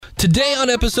Today on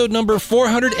episode number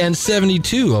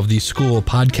 472 of the School of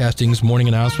Podcasting's morning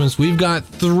announcements, we've got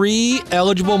 3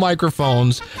 eligible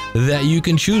microphones that you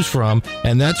can choose from,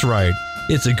 and that's right,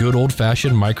 it's a good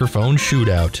old-fashioned microphone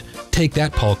shootout. Take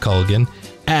that, Paul Culligan.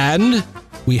 And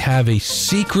we have a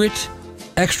secret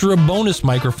extra bonus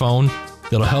microphone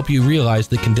that'll help you realize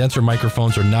that condenser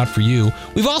microphones are not for you.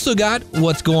 We've also got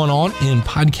what's going on in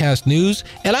podcast news,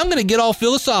 and I'm going to get all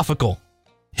philosophical.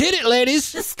 Hit it,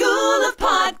 ladies! The School of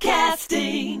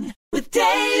Podcasting with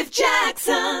Dave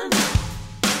Jackson.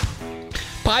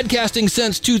 Podcasting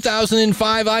since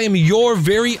 2005. I am your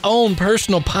very own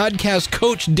personal podcast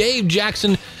coach, Dave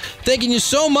Jackson. Thanking you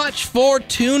so much for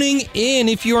tuning in.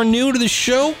 If you are new to the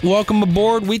show, welcome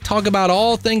aboard. We talk about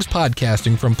all things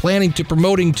podcasting, from planning to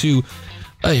promoting to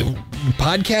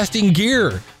podcasting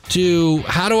gear, to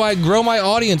how do I grow my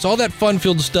audience, all that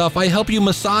fun-filled stuff. I help you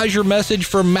massage your message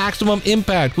for maximum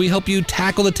impact. We help you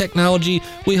tackle the technology.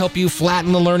 We help you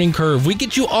flatten the learning curve. We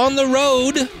get you on the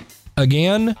road,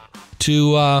 again,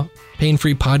 to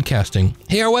pain-free podcasting.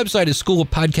 Hey, our website is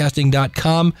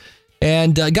schoolofpodcasting.com,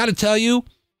 and I got to tell you,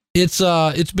 it's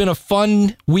been a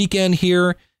fun weekend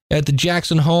here at the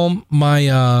Jackson home.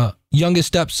 My youngest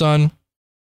stepson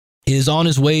is on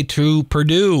his way to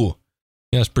Purdue.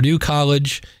 Yes, Purdue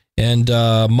College. And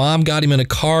Mom got him in a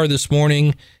car this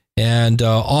morning, and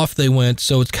off they went.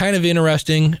 So it's kind of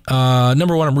interesting.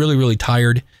 Number one, I'm really, really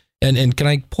tired. And can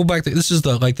I pull back? This is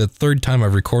the third time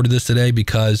I've recorded this today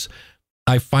because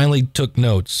I finally took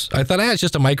notes. I thought, it's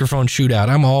just a microphone shootout.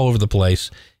 I'm all over the place.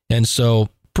 And so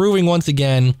proving once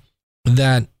again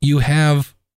that you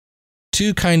have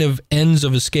two kind of ends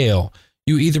of a scale.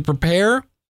 You either prepare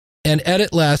and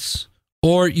edit less,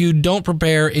 or you don't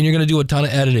prepare and you're going to do a ton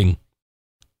of editing.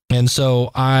 And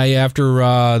so after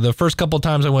the first couple of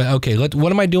times, I went, okay,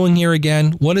 what am I doing here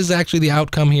again? What is actually the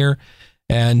outcome here?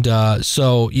 And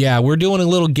so, yeah, we're doing a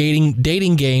little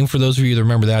dating game for those of you that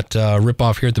remember that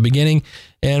ripoff here at the beginning.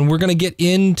 And we're going to get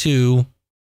into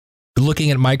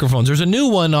looking at microphones. There's a new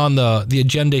one on the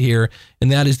agenda here, and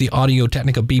that is the Audio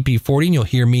Technica BP40. And you'll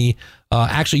hear me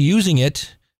actually using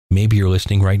it. Maybe you're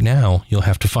listening right now. You'll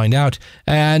have to find out.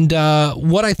 And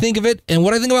what I think of it and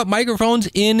what I think about microphones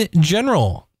in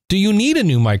general. Do you need a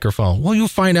new microphone? Well, you'll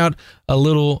find out a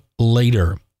little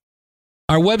later.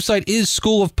 Our website is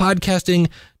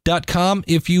schoolofpodcasting.com.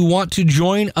 If you want to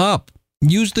join up,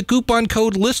 use the coupon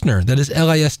code LISTENER. That is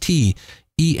LISTENER.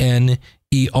 And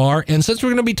since we're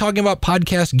going to be talking about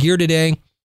podcast gear today,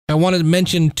 I wanted to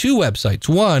mention 2 websites.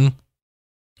 One,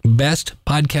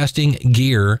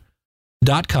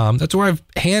 bestpodcastinggear.com. That's where I've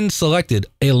hand selected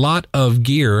a lot of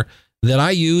gear that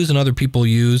I use and other people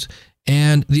use.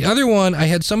 And the other one, I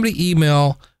had somebody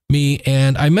email me,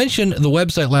 and I mentioned the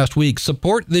website last week,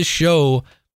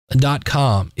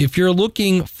 supportthisShow.com. If you're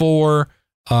looking for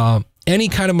any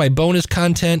kind of my bonus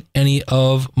content, any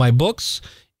of my books,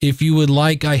 if you would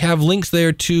like, I have links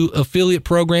there to affiliate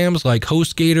programs like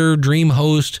HostGator,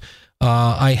 DreamHost.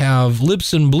 I have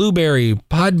Libsyn, Blueberry,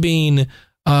 Podbean,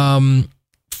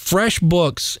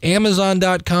 FreshBooks,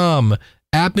 Amazon.com,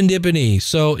 Appendipity.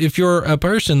 So if you're a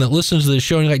person that listens to this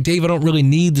show and you're like, Dave, I don't really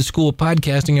need the School of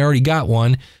Podcasting, I already got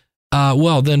one.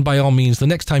 Well, then by all means, the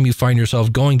next time you find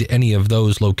yourself going to any of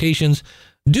those locations,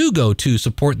 do go to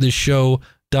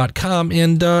supportthisShow.com.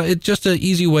 And it's just an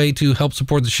easy way to help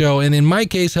support the show. And in my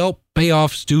case, help pay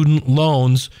off student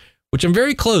loans, which I'm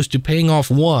very close to paying off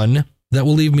one. That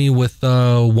will leave me with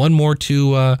one more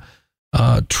to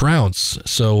trounce.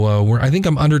 So I think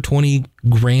I'm under 20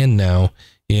 grand now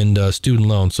in student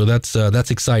loans. So that's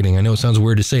exciting. I know it sounds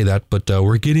weird to say that, but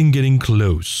we're getting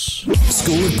close.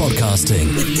 School of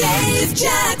Podcasting with Dave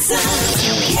Jackson.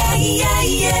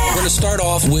 Yeah. We're going to start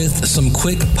off with some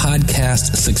quick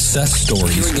podcast success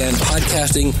stories. Here again,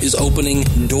 podcasting is opening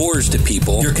doors to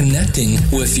people. You're connecting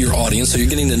with your audience, so you're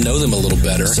getting to know them a little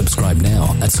better. Subscribe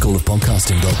now at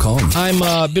schoolofpodcasting.com.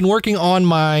 I'm been working on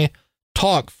my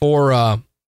talk for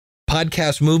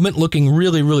podcast movement, looking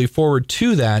really, really forward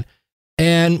to that.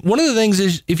 And one of the things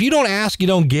is, if you don't ask, you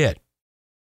don't get.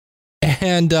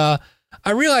 And I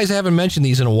realize I haven't mentioned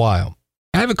these in a while.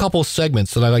 I have a couple of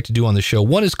segments that I like to do on the show.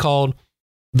 One is called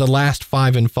The Last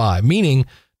 5 in 5, meaning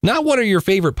not what are your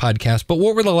favorite podcasts, but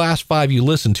what were the last 5 you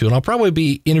listened to? And I'll probably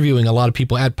be interviewing a lot of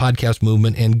people at Podcast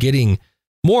Movement and getting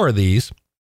more of these.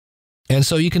 And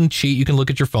so you can cheat. You can look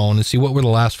at your phone and see what were the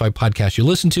last 5 podcasts you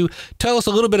listened to. Tell us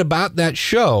a little bit about that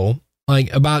show,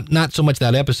 like about not so much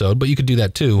that episode, but you could do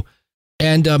that too.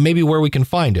 And maybe where we can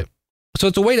find it. So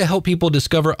it's a way to help people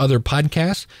discover other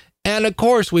podcasts. And of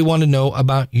course, we want to know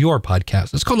about your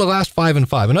podcast. It's called The Last 5 in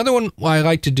 5. Another one I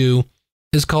like to do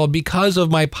is called Because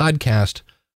of My Podcast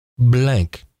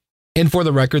Blank. And for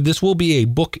the record, this will be a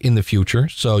book in the future,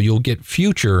 so you'll get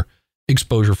future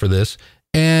exposure for this.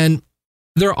 And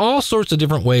there are all sorts of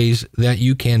different ways that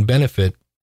you can benefit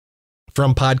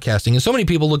from podcasting. And so many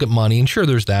people look at money, and sure,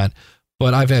 there's that.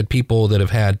 But I've had people that have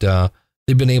had,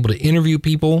 they've been able to interview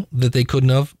people that they couldn't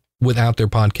have without their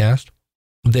podcast.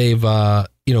 They've,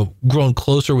 grown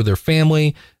closer with their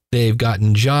family. They've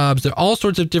gotten jobs. There are all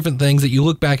sorts of different things that you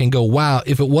look back and go, wow,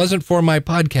 if it wasn't for my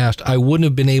podcast, I wouldn't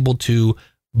have been able to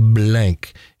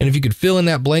blank. And if you could fill in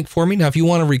that blank for me. Now, if you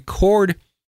want to record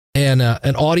an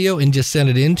audio and just send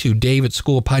it in to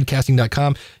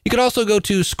dave@schoolofpodcasting.com. You could also go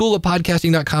to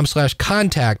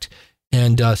schoolofpodcasting.com/contact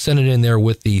and send it in there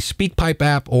with the SpeakPipe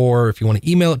app, or if you want to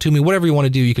email it to me, whatever you want to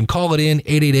do, you can call it in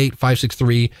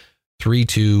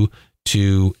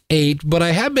 888-563-3228. But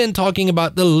I have been talking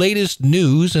about the latest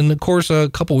news. And of course, a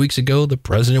couple weeks ago, the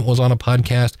president was on a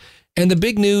podcast, and the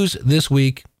big news this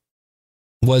week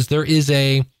was there is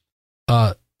a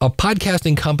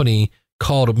podcasting company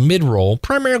called Midroll,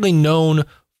 primarily known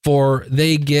for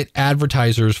they get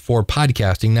advertisers for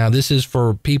podcasting. Now, this is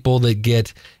for people that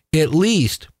get at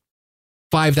least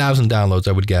 5,000 downloads,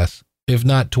 I would guess, if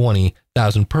not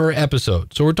 20,000 per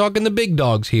episode. So we're talking the big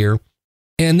dogs here.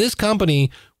 And this company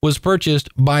was purchased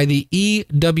by the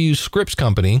EW Scripps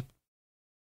Company.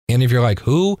 And if you're like,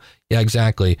 who? Yeah,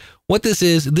 exactly. What this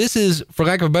is, for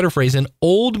lack of a better phrase, an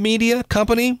old media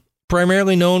company,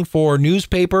 primarily known for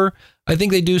newspaper. I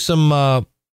think they do some,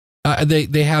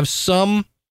 they have some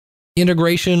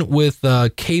integration with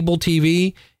cable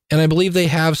TV, and I believe they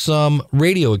have some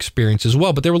radio experience as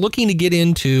well. But they were looking to get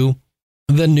into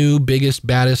the new, biggest,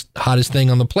 baddest, hottest thing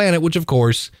on the planet, which of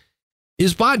course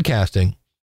is podcasting.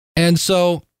 And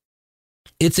so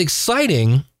it's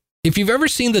exciting. If you've ever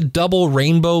seen the double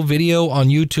rainbow video on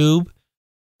YouTube,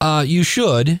 you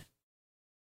should.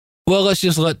 Well, let's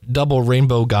just let double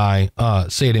rainbow guy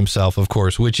say it himself, of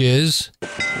course, which is...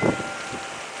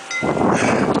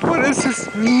 What does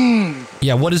this mean?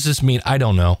 Yeah, what does this mean? I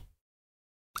don't know.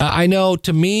 I know,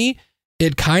 to me,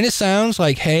 it kind of sounds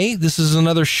like, hey, this is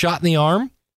another shot in the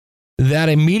arm that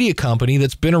a media company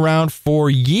that's been around for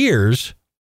years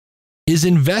is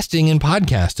investing in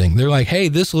podcasting. They're like, hey,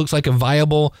 this looks like a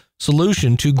viable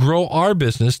solution to grow our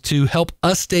business, to help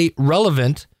us stay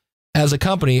relevant as a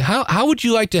company. How would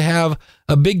you like to have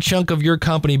a big chunk of your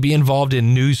company be involved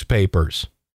in newspapers?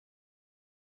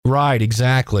 Right,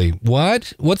 exactly.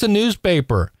 What? What's a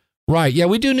newspaper? Right. Yeah,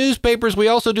 we do newspapers. We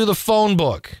also do the phone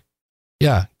book.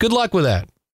 Yeah, good luck with that.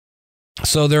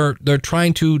 So they're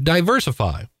trying to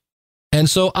diversify. And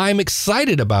so I'm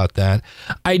excited about that.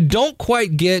 I don't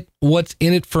quite get what's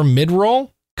in it for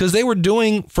Midroll, because they were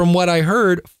doing, from what I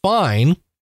heard, fine,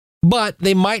 but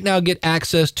they might now get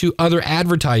access to other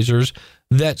advertisers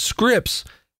that Scripps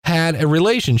had a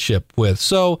relationship with.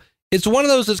 So it's one of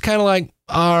those that's kind of like,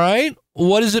 all right,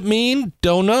 what does it mean?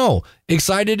 Don't know.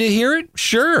 Excited to hear it?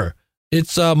 Sure.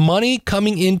 It's money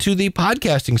coming into the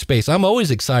podcasting space. I'm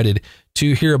always excited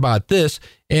to hear about this.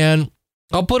 And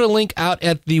I'll put a link out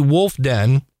at the Wolf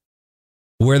Den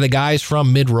where the guys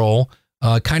from Midroll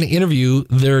kind of interview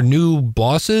their new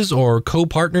bosses or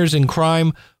co-partners in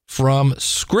crime from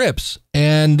Scripps.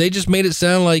 And they just made it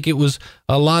sound like it was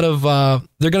a lot of,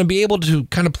 they're going to be able to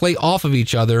kind of play off of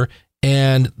each other,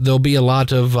 and there'll be a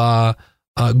lot of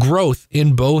growth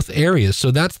in both areas.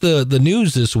 So that's the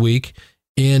news this week.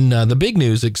 In the big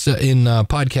news in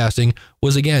podcasting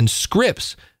was, again,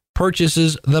 Scripps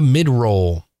purchases the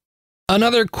Midroll.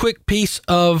 Another quick piece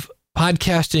of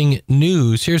podcasting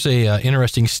news. Here's a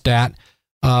interesting stat.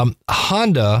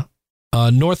 Honda,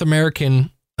 North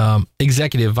American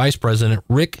executive vice president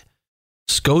Rick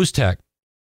Skostek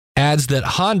adds that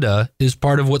Honda is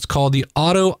part of what's called the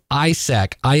Auto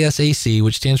ISAC,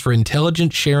 which stands for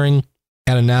Intelligent Sharing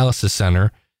and Analysis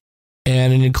Center.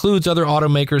 And it includes other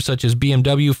automakers such as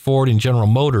BMW, Ford, and General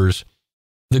Motors.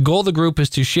 The goal of the group is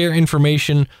to share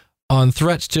information on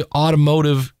threats to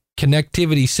automotive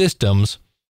connectivity systems.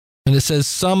 And it says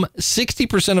some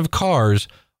 60% of cars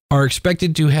are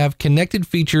expected to have connected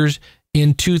features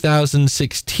in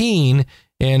 2016.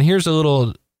 And here's a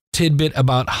little tidbit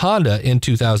about Honda in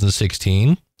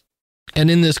 2016. And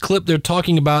in this clip, they're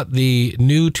talking about the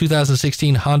new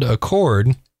 2016 Honda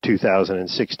Accord.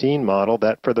 2016 model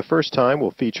that for the first time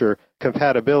will feature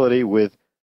compatibility with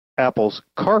Apple's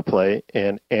CarPlay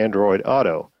and Android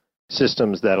Auto,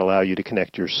 systems that allow you to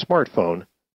connect your smartphone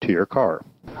to your car.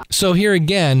 So here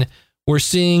again, we're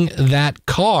seeing that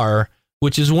car,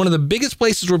 which is one of the biggest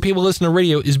places where people listen to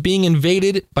radio, is being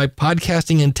invaded by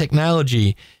podcasting and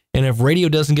technology. And if radio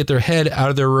doesn't get their head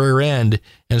out of their rear end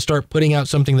and start putting out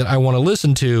something that I want to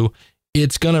listen to,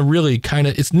 it's going to really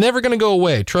it's never going to go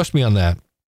away. Trust me on that.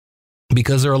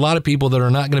 because there are a lot of people that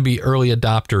are not going to be early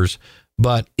adopters,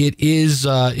 but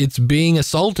it's being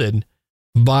assaulted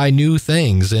by new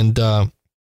things. And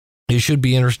it should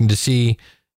be interesting to see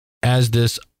as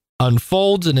this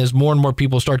unfolds and as more and more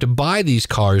people start to buy these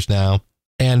cars now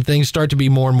and things start to be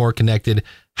more and more connected,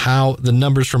 how the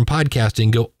numbers from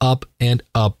podcasting go up and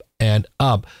up and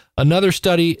up. Another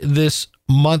study this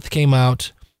month came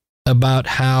out about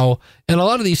how, and a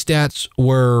lot of these stats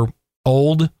were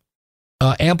old.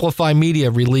 Amplify Media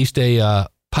released a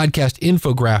podcast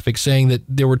infographic saying that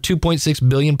there were 2.6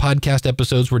 billion podcast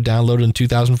episodes were downloaded in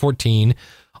 2014.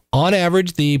 On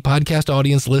average, the podcast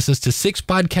audience listens to 6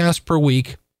 podcasts per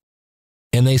week.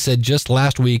 And they said just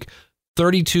last week,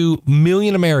 32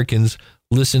 million Americans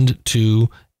listened to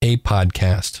a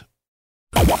podcast.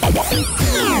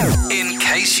 In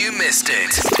case you missed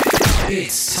it,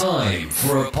 it's time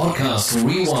for a podcast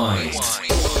rewind.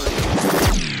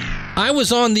 I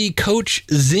was on the Coach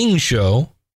Zing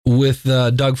show with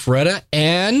Doug Ferretta,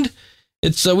 and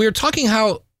we were talking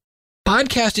how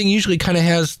podcasting usually kind of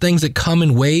has things that come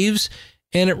in waves,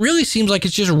 and it really seems like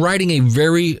it's just riding a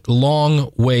very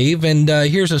long wave. And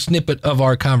here's a snippet of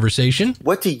our conversation.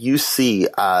 What do you see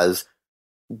as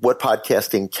what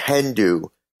podcasting can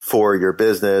do for your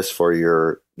business, for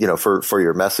your, for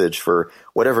your message, for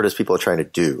whatever it is people are trying to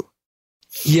do?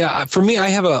 Yeah, for me, I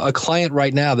have a client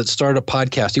right now that started a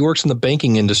podcast. He works in the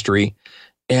banking industry,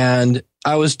 and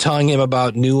I was telling him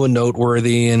about New and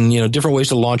Noteworthy and, different ways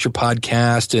to launch your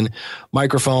podcast and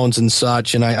microphones and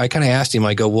such. And I kind of asked him,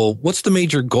 I go, well, what's the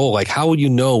major goal? Like, how would you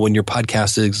know when your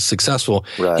podcast is successful?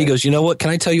 Right. He goes, you know what? Can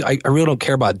I tell you, I really don't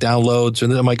care about downloads.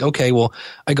 And then I'm like, okay, well,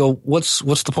 I go, what's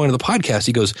the point of the podcast?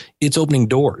 He goes, it's opening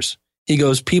doors. He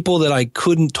goes, people that I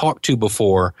couldn't talk to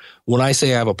before, when I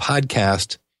say I have a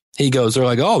podcast, he goes, they're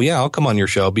like, oh yeah, I'll come on your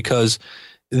show, because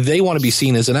they want to be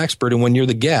seen as an expert. And when you're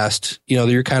the guest,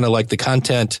 you're kind of like the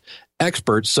content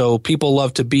expert. So people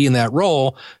love to be in that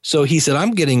role. So he said,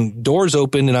 I'm getting doors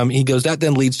open. And he goes, that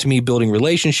then leads to me building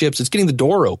relationships. It's getting the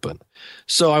door open.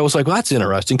 So I was like, well, that's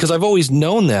interesting, because I've always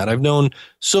known that. I've known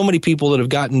so many people that have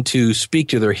gotten to speak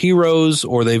to their heroes,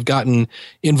 or they've gotten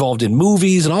involved in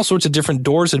movies, and all sorts of different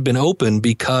doors have been open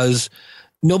because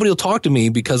nobody will talk to me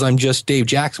because I'm just Dave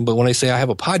Jackson. But when I say I have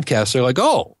a podcast, they're like,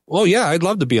 oh yeah, I'd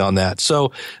love to be on that.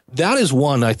 So that is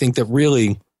one I think that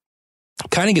really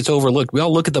kind of gets overlooked. We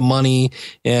all look at the money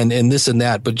and this and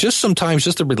that, but just sometimes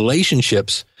just the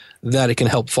relationships that it can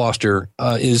help foster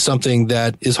is something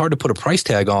that is hard to put a price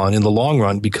tag on in the long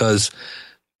run, because,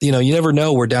 you never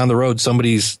know where down the road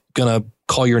somebody's going to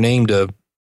call your name to,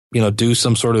 do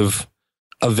some sort of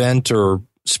event or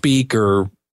speak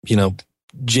or,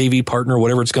 JV partner,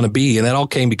 whatever it's going to be. And that all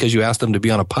came because you asked them to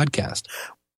be on a podcast.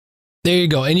 There you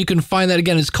go. And you can find that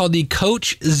again. It's called the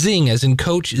Coach Zing, as in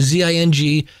Coach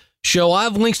ZING show. I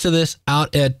have links to this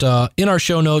out at in our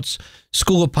show notes,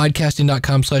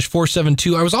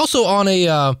 schoolofpodcasting.com/472. I was also on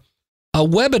a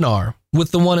webinar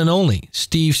with the one and only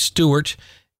Steve Stewart.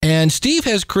 And Steve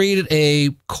has created a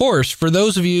course for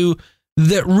those of you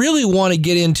that really want to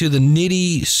get into the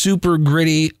nitty, super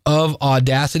gritty of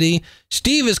Audacity.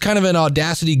 Steve is kind of an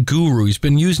Audacity guru. He's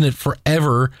been using it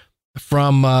forever,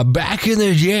 from back in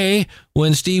the day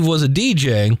when Steve was a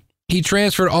DJ. He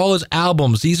transferred all his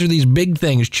albums. These are these big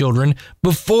things, children.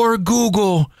 Before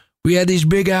Google, we had these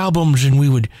big albums, and we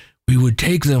would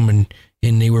take them, and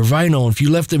they were vinyl. If you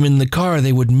left them in the car,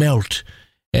 they would melt.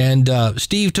 And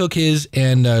Steve took his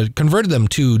and converted them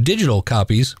to digital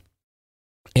copies.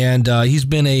 And he's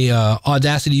been a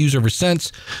Audacity user ever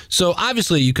since. So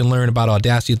obviously you can learn about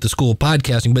Audacity at the School of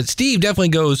Podcasting, but Steve definitely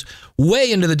goes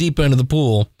way into the deep end of the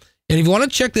pool. And if you want to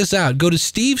check this out, go to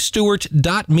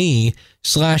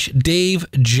stevestewart.me/Dave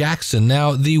Jackson.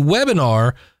 Now, the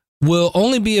webinar will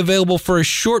only be available for a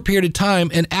short period of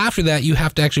time, and after that, you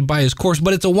have to actually buy his course,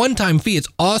 but it's a one-time fee. It's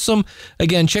awesome.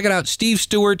 Again, check it out,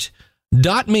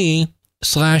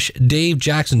 stevestewart.me/Dave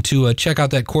Jackson to check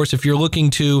out that course if you're looking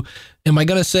to, am I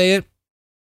going to say it?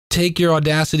 Take your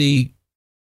Audacity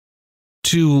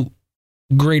to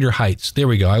greater heights. There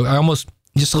we go. I almost,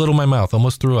 just a little in my mouth,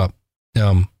 almost threw up.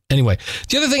 Anyway,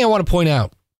 the other thing I want to point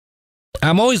out,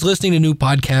 I'm always listening to new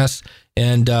podcasts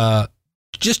and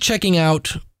just checking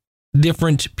out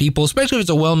different people, especially if it's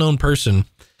a well-known person.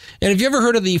 And if you ever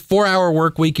heard of the 4-Hour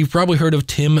Work Week, you've probably heard of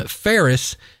Tim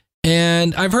Ferriss.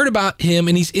 And I've heard about him,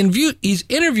 and he's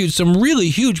interviewed some really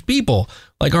huge people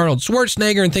like Arnold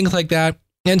Schwarzenegger and things like that.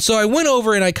 And so I went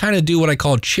over and I kind of do what I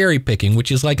call cherry picking,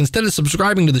 which is like, instead of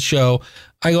subscribing to the show,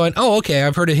 I go, oh, okay,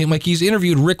 I've heard of him. Like, he's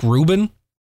interviewed Rick Rubin,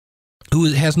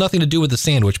 who has nothing to do with the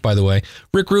sandwich, by the way.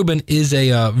 Rick Rubin is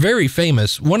a very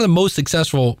famous, one of the most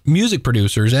successful music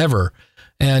producers ever.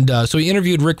 And so he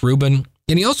interviewed Rick Rubin,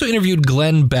 and he also interviewed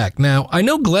Glenn Beck. Now, I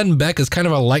know Glenn Beck is kind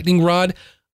of a lightning rod.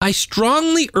 I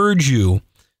strongly urge you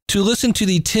to listen to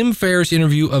the Tim Ferriss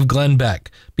interview of Glenn Beck,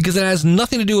 because it has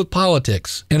nothing to do with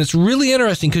politics. And it's really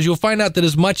interesting because you'll find out that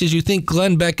as much as you think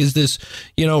Glenn Beck is this,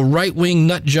 right-wing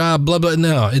nut job, blah, blah,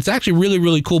 no, it's actually really,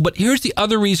 really cool. But here's the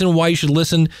other reason why you should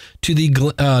listen to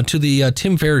the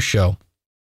Tim Ferriss show.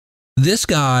 This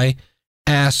guy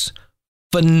asks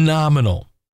phenomenal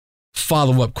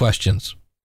follow-up questions,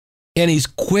 and he's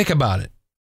quick about it.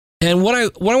 And what I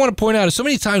want to point out is so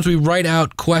many times we write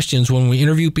out questions when we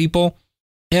interview people,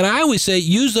 and I always say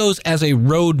use those as a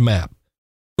roadmap.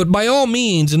 But by all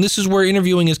means, and this is where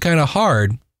interviewing is kind of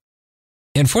hard,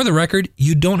 and for the record,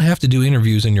 you don't have to do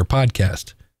interviews in your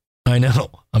podcast. I know,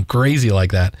 I'm crazy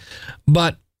like that.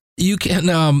 But you can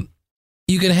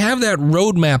have that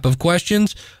roadmap of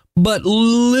questions, but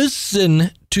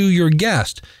listen to your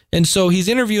guest. And so he's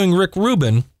interviewing Rick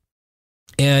Rubin,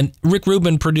 and Rick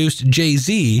Rubin produced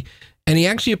Jay-Z, and he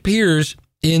actually appears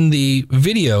in the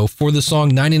video for the song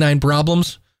 99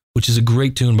 Problems, which is a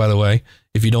great tune, by the way,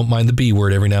 if you don't mind the B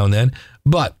word every now and then.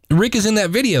 But Rick is in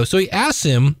that video. So he asks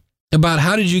him about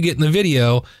how did you get in the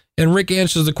video? And Rick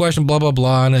answers the question, blah, blah,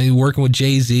 blah. And he's working with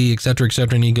Jay-Z, et cetera, et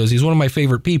cetera. And he goes, he's one of my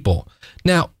favorite people.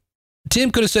 Now,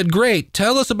 Tim could have said, great,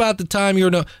 tell us about the time you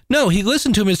were... No, he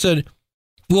listened to him and said,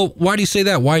 well, why do you say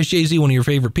that? Why is Jay-Z one of your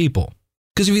favorite people?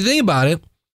 Because if you think about it,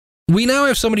 we now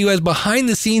have somebody who has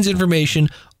behind-the-scenes information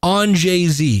on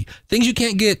Jay-Z, things you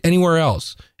can't get anywhere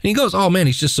else. And he goes, oh, man,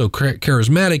 he's just so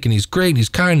charismatic, and he's great, and he's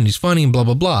kind, and he's funny, and blah,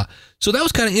 blah, blah. So that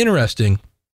was kind of interesting.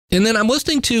 And then I'm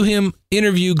listening to him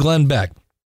interview Glenn Beck.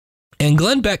 And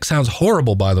Glenn Beck sounds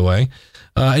horrible, by the way.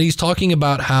 And he's talking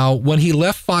about how when he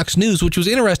left Fox News, which was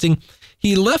interesting,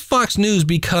 he left Fox News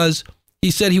because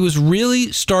he said he was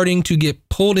really starting to get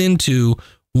pulled into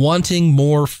wanting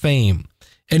more fame.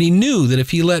 And he knew that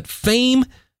if he let fame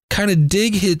kind of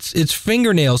dig its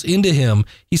fingernails into him,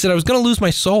 he said, I was going to lose my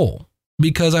soul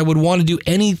because I would want to do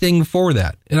anything for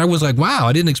that. And I was like, wow,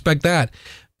 I didn't expect that.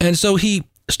 And so he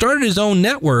started his own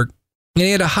network, and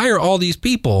he had to hire all these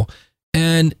people.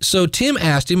 And so Tim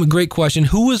asked him a great question.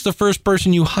 Who was the first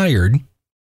person you hired?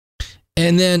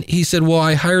 And then he said, well,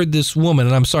 I hired this woman,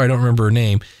 and I'm sorry, I don't remember her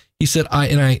name. He said,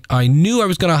 I knew I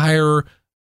was going to hire her.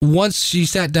 Once she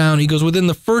sat down, he goes, within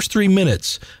the first 3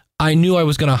 minutes, I knew I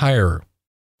was going to hire her.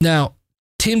 Now,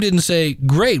 Tim didn't say,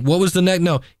 great, what was the next?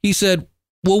 No, he said,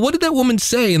 well, what did that woman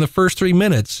say in the first 3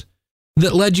 minutes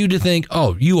that led you to think,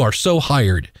 oh, you are so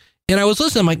hired? And I was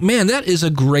listening, I'm like, man, that is a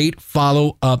great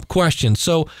follow-up question.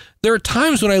 So there are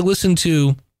times when I listen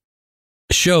to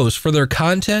shows for their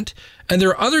content, and there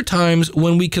are other times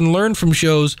when we can learn from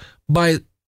shows by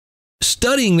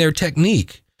studying their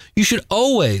technique. You should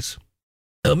always,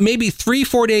 maybe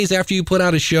 3-4 days after you put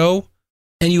out a show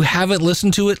and you haven't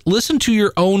listened to it, listen to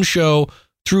your own show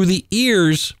through the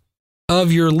ears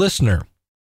of your listener,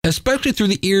 especially through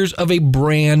the ears of a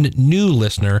brand new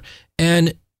listener,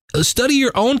 and study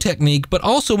your own technique. But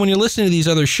also when you're listening to these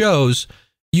other shows,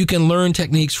 you can learn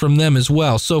techniques from them as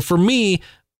well. So for me,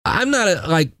 I'm not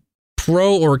a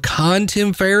pro or con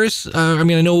Tim Ferriss. I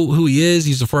mean, I know who he is.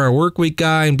 He's a 4-hour work week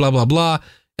guy and blah, blah, blah.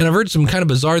 And I've heard some kind of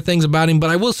bizarre things about him, but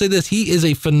I will say this, he is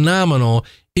a phenomenal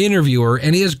interviewer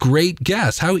and he has great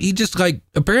guests. How he just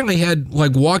apparently had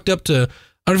walked up to, I don't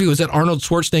know if he was at Arnold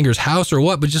Schwarzenegger's house or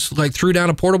what, but just threw down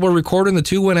a portable recorder and the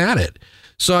two went at it.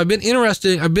 So I've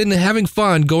been having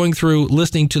fun going through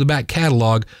listening to the back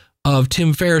catalog of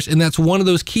Tim Ferriss. And that's one of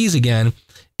those keys again,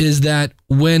 is that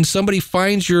when somebody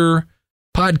finds your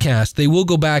podcast, they will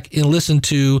go back and listen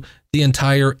to the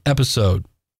entire episode.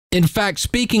 In fact,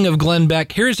 speaking of Glenn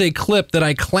Beck, here's a clip that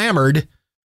I clamored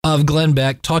of Glenn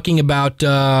Beck talking about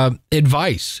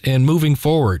advice and moving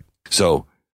forward. So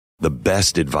the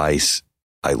best advice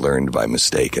I learned by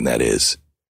mistake, and that is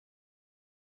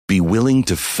be willing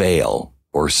to fail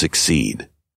or succeed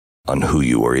on who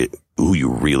you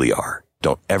really are.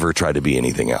 Don't ever try to be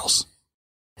anything else.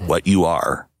 What you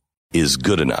are is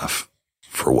good enough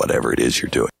for whatever it is you're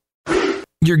doing.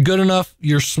 You're good enough,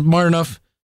 you're smart enough,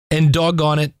 and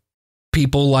doggone it,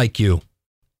 people like you.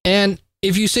 And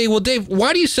if you say, well, Dave,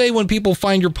 why do you say when people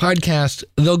find your podcast,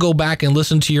 they'll go back and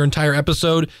listen to your entire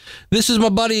episode? This is my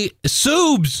buddy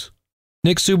Subes,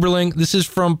 Nick Suberling. This is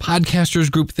from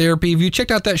Podcasters Group Therapy. If you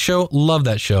checked out that show, love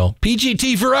that show.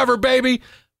 PGT forever, baby.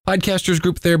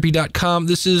 Podcastersgrouptherapy.com.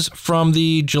 This is from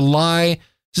the July.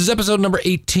 This is episode number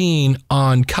 18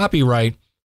 on copyright.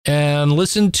 And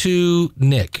listen to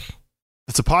Nick.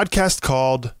 It's a podcast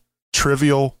called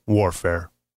Trivial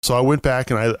Warfare. So I went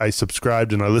back and I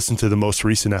subscribed and I listened to the most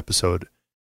recent episode.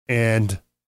 And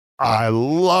I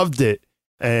loved it.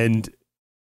 And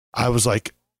I was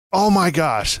like, oh my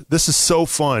gosh, this is so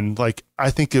fun. Like,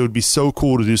 I think it would be so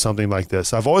cool to do something like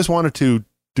this. I've always wanted to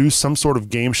do some sort of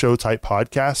game show type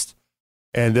podcast.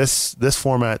 And this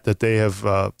format that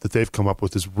they've come up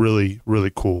with is really,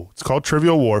 really cool. It's called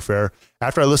Trivial Warfare.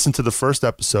 After I listened to the first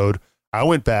episode, I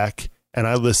went back and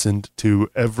I listened to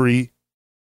every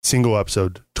single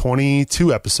episode,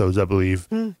 22 episodes, I believe,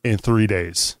 in 3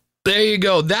 days. There you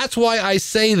go. That's why I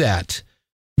say that.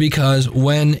 Because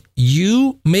when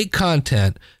you make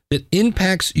content that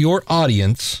impacts your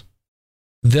audience,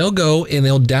 they'll go and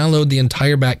they'll download the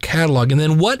entire back catalog. And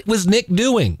then what was Nick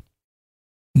doing?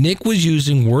 Nick was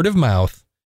using word of mouth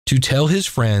to tell his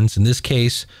friends, in this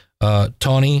case,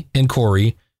 Tawny and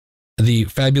Corey, the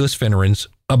fabulous Finnerans,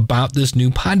 about this new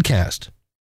podcast.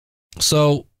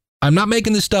 So I'm not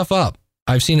making this stuff up.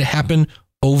 I've seen it happen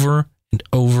over and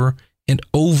over and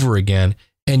over again.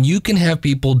 And you can have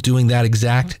people doing that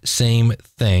exact same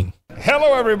thing.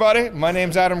 Hello, everybody. My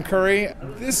name's Adam Curry.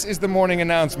 This is the morning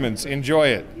announcements. Enjoy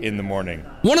it in the morning.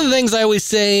 One of the things I always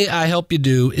say I help you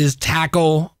do is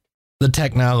tackle the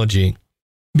technology,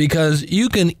 because you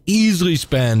can easily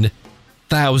spend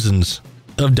thousands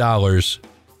of dollars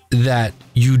that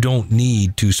you don't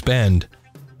need to spend.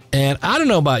 And I don't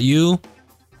know about you,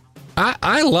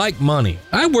 I like money.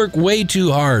 I work way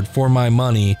too hard for my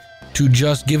money to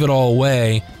just give it all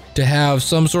away to have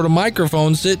some sort of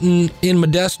microphone sitting in my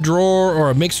desk drawer or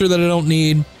a mixer that I don't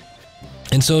need.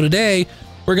 And so today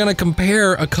we're going to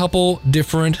compare a couple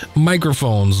different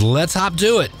microphones. Let's hop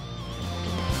to it.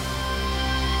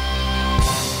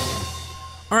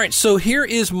 All right, so here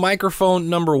is microphone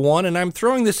number one, and I'm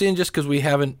throwing this in just because we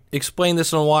haven't explained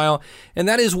this in a while, and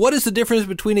that is, what is the difference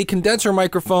between a condenser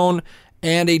microphone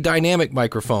and a dynamic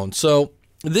microphone? So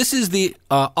this is the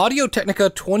Audio Technica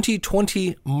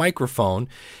 2020 microphone.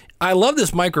 I love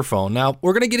this microphone. Now,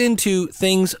 we're going to get into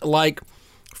things like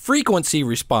frequency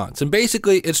response, and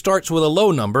basically it starts with a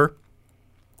low number,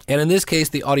 and in this case,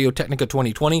 the Audio Technica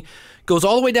 2020 goes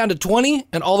all the way down to 20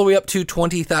 and all the way up to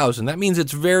 20,000. That means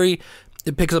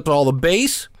it picks up all the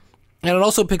bass, and it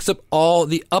also picks up all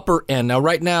the upper end. Now,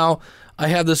 right now, I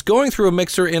have this going through a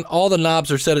mixer, and all the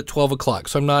knobs are set at 12 o'clock.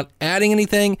 So I'm not adding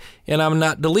anything, and I'm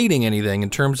not deleting anything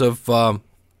in terms of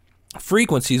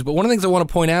frequencies. But one of the things I want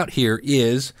to point out here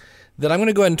is that I'm going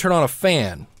to go ahead and turn on a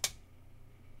fan.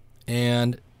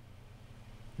 And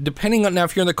depending on, now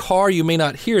if you're in the car, you may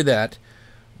not hear that,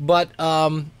 but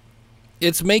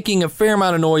it's making a fair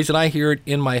amount of noise, and I hear it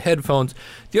in my headphones.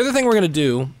 The other thing we're going to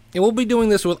do, and we'll be doing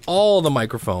this with all the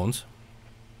microphones,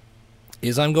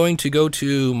 is I'm going to go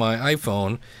to my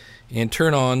iPhone and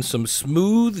turn on some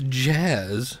smooth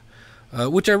jazz,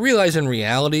 which I realize in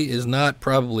reality is not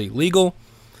probably legal,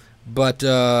 but,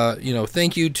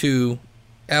 thank you to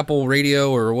Apple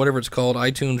Radio or whatever it's called,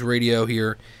 iTunes Radio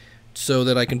here, so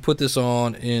that I can put this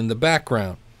on in the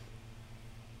background.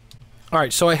 All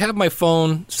right, so I have my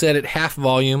phone set at half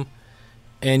volume,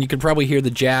 and you can probably hear the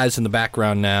jazz in the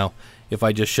background now if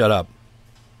I just shut up.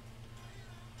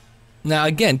 Now,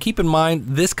 again, keep in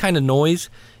mind, this kind of noise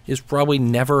is probably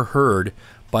never heard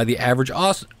by the average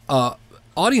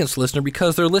audience listener,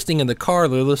 because they're listening in the car,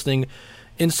 they're listening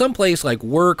in some place like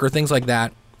work or things like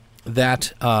that,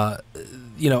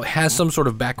 has some sort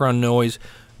of background noise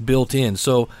built in.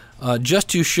 So just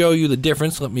to show you the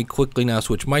difference, let me quickly now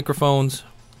switch microphones.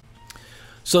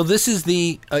 So this is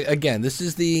the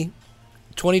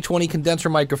 2020 condenser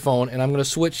microphone, and I'm going to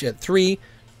switch at 3,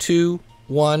 2,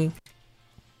 1.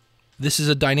 This is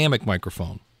a dynamic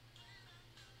microphone.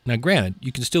 Now, granted,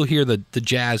 you can still hear the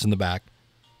jazz in the back,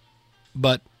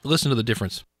 but listen to the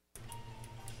difference.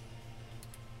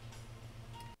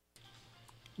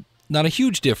 Not a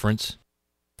huge difference,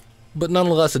 but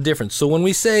nonetheless a difference. So when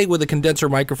we say with a condenser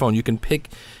microphone, you can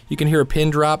hear a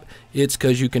pin drop, it's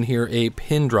because you can hear a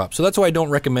pin drop. So that's why I don't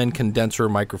recommend condenser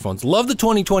microphones. Love the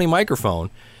 2020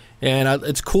 microphone, and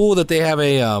it's cool that they have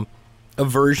a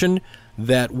version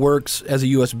that works as a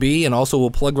USB and also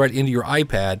will plug right into your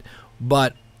iPad,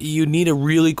 but you need a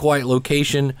really quiet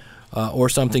location or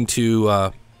something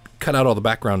to cut out all the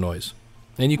background noise.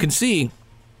 And you can see,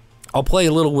 I'll play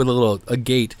a little with a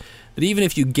gate, that even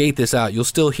if you gate this out, you'll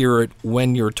still hear it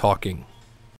when you're talking.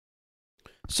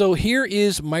 So here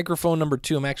is microphone number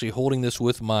 2. I'm actually holding this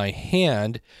with my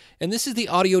hand, and this is the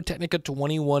Audio Technica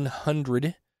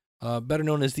 2100, better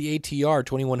known as the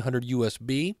ATR2100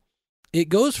 USB. It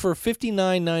goes for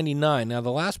 $59.99. Now, the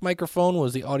last microphone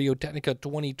was the Audio Technica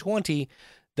 2020.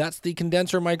 That's the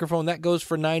condenser microphone. That goes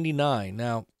for $99.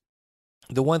 Now,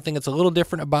 the one thing that's a little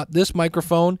different about this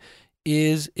microphone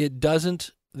is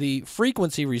the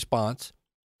frequency response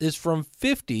is from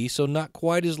 50, so not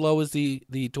quite as low as the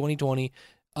 2020,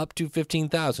 up to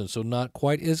 15,000. So not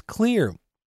quite as clear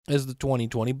as the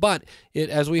 2020, but it,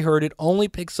 as we heard, it only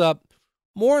picks up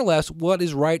more or less what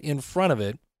is right in front of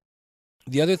it.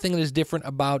 The other thing that is different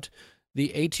about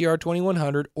the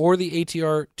ATR2100 or the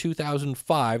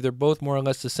ATR2005, they're both more or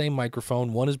less the same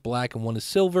microphone. One is black and one is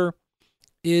silver.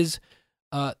 Is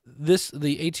the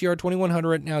ATR2100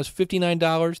 right now is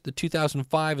 $59. The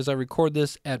 2005, as I record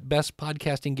this at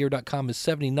bestpodcastinggear.com, is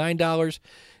 $79.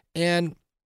 And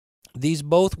these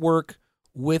both work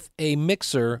with a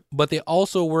mixer, but they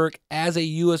also work as a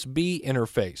USB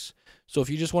interface. So if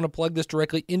you just want to plug this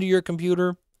directly into your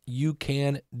computer, you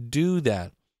can do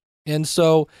that. And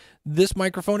so this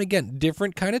microphone, again,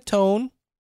 different kind of tone,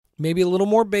 maybe a little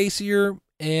more bassier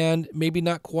and maybe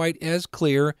not quite as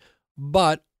clear,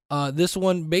 but this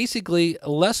one basically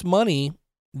less money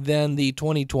than the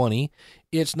 2020.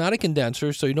 It's not a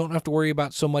condenser, so you don't have to worry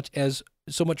about so much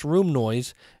room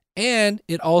noise, and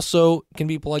it also can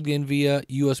be plugged in via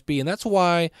USB, and that's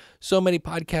why so many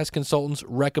podcast consultants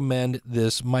recommend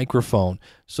this microphone.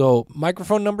 So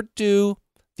microphone number 2,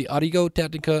 the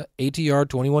Audio-Technica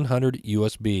ATR2100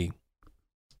 USB.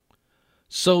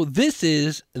 So this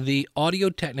is the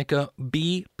Audio-Technica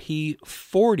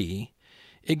BP40.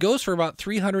 It goes for about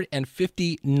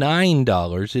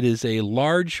 $359. It is a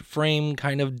large frame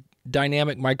kind of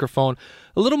dynamic microphone,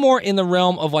 a little more in the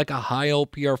realm of like a Heil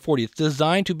PR40. It's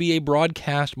designed to be a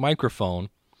broadcast microphone,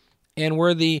 and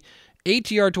where the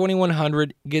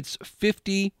ATR2100 gets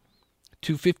 50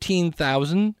 to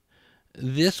 15,000,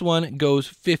 this one goes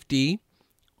 50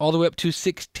 all the way up to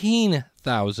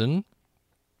 16,000,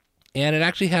 and it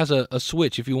actually has a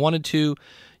switch. If you wanted to,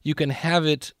 you can have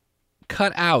it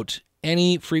cut out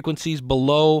any frequencies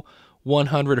below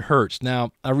 100 hertz.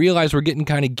 Now, I realize we're getting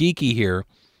kind of geeky here,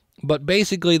 but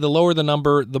basically the lower the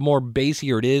number, the more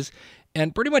bassier it is,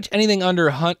 and pretty much anything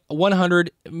under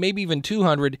 100, maybe even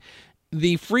 200,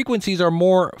 the frequencies are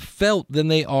more felt than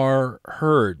they are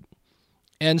heard.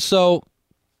 And so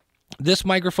this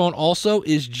microphone also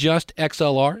is just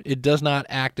XLR. It does not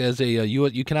act as a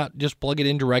USB. You cannot just plug it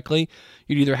in directly.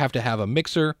 You'd either have to have a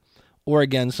mixer or,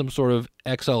 again, some sort of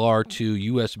XLR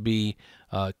to USB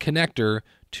connector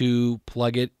to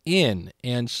plug it in.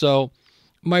 And so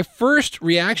my first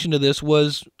reaction to this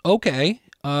was, okay,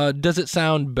 does it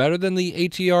sound better than the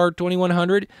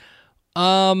ATR2100?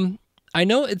 I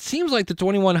know it seems like the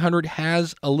 2100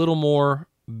 has a little more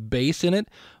bass in it,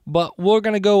 but we're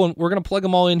going to go and we're going to plug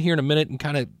them all in here in a minute and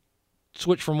kind of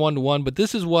switch from one to one. But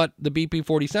this is what the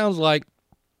BP40 sounds like.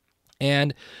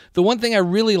 And the one thing I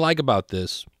really like about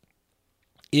this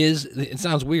is, it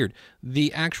sounds weird,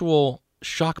 the actual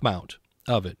shock mount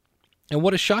of it. And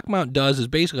what a shock mount does is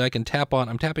basically I can tap on,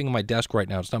 I'm tapping on my desk right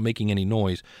now, it's not making any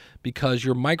noise because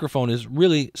your microphone is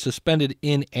really suspended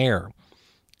in air.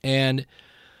 And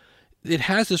it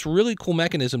has this really cool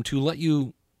mechanism to let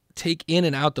you take in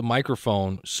and out the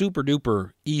microphone super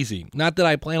duper easy. Not that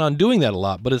I plan on doing that a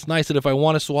lot, but it's nice that if I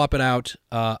want to swap it out,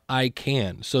 I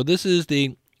can. So this is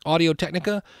the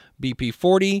Audio-Technica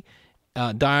BP40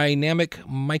 dynamic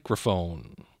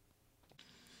microphone.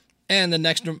 And the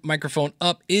next microphone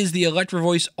up is the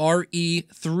Electrovoice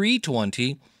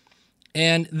RE320.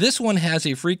 And this one has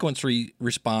a frequency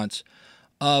response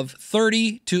of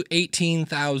 30 to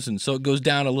 18,000. So it goes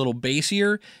down a little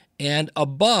bassier and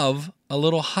above a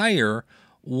little higher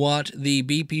what the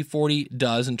BP40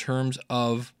 does in terms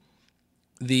of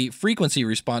the frequency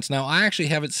response. Now, I actually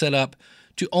have it set up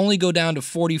to only go down to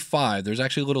 45. There's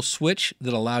actually a little switch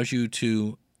that allows you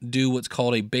to do what's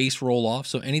called a bass roll off.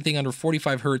 So anything under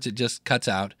 45 hertz, it just cuts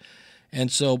out.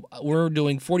 And so we're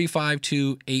doing 45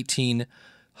 to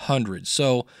 1800.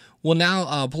 So we'll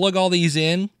now plug all these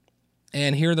in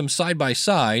and hear them side by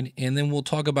side, and then we'll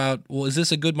talk about, well, is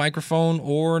this a good microphone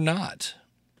or not?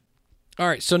 All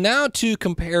right, so now to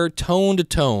compare tone to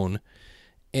tone,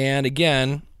 and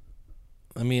again,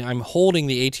 I mean, I'm holding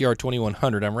the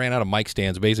ATR2100. I ran out of mic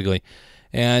stands, basically,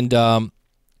 and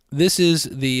this is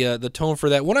the tone for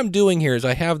that. What I'm doing here is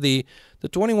I have the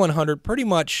 2100 pretty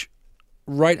much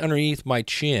right underneath my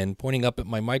chin, pointing up at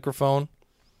my microphone,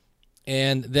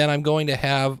 and then I'm going to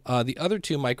have the other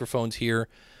two microphones here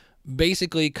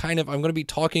basically kind of, I'm going to be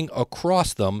talking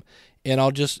across them, and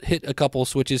I'll just hit a couple of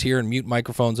switches here and mute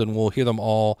microphones, and we'll hear them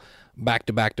all back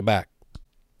to back to back.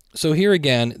 So here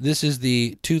again, this is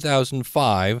the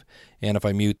 2005, and if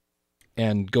I mute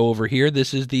and go over here,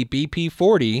 this is the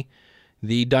BP40,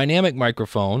 the dynamic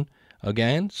microphone.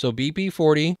 Again, so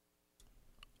BP40,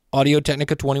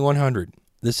 Audio-Technica 2100.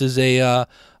 This is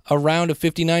around a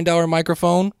 $59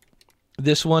 microphone.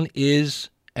 This one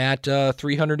is at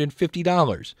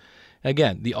 $350.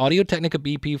 Again, the Audio-Technica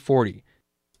BP40.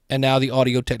 and now the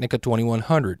Audio Technica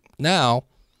 2100. Now,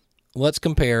 let's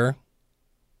compare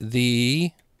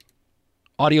the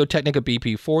Audio Technica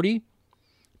BP40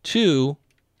 to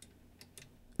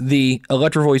the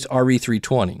Electrovoice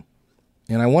RE320.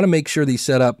 And I want to make sure these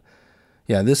set up,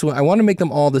 this one, I want to make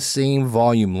them all the same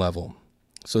volume level.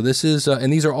 So this is,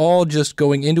 and these are all just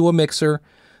going into a mixer.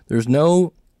 There's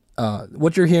no,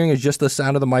 what you're hearing is just the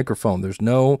sound of the microphone. There's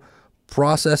no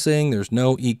processing, there's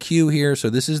no EQ here. So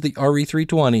this is the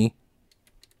RE320,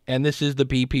 and this is the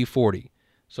BP40.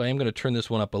 So I am going to turn this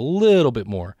one up a little bit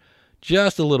more,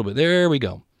 just a little bit. There we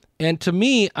go. And to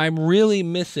me, I'm really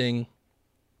missing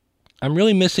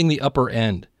the upper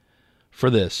end for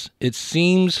this. It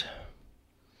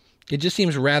just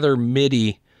seems rather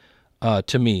MIDI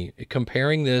to me.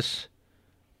 Comparing this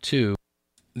to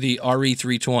the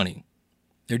RE320,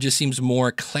 there just seems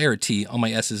more clarity on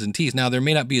my S's and T's. Now, there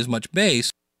may not be as much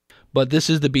bass, but this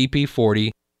is the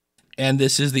BP40, and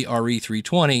this is the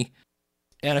RE320,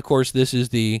 and of course, this is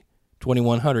the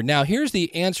 2100. Now, here's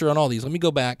the answer on all these. Let me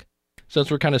go back, since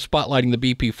we're kind of spotlighting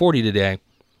the BP40 today.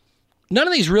 None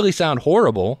of these really sound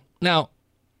horrible. Now,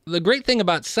 the great thing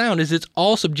about sound is it's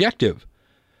all subjective.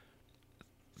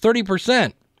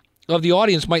 30% of the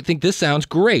audience might think this sounds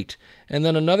great, and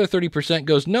then another 30%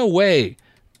 goes, no way.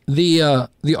 The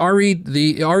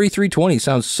RE320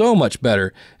 sounds so much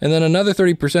better, and then another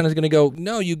 30% is going to go,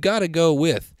 no, you got to go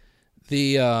with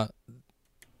the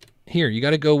you got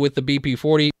to go with the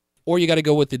BP40, or you got to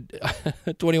go with the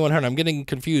 2100. I'm getting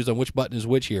confused on which button is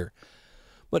which here.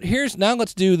 But now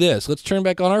let's do this. Let's turn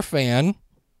back on our fan.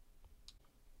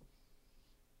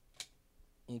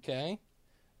 Okay.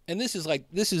 And this is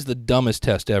the dumbest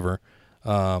test ever.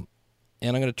 And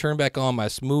I'm going to turn back on my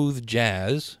smooth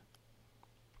jazz.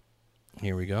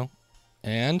 Here we go.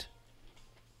 And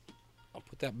I'll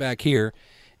put that back here.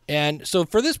 And so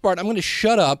for this part, I'm going to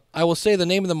shut up. I will say the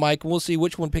name of the mic, and we'll see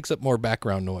which one picks up more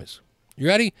background noise. You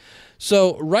ready?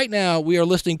 So right now, we are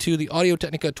listening to the Audio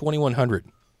Technica 2100.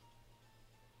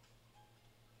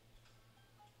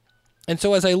 And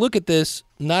so as I look at this,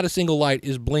 not a single light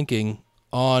is blinking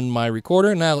on my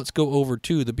recorder. Now let's go over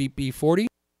to the BP40.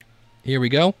 Here we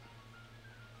go.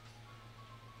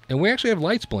 And we actually have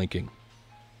lights blinking.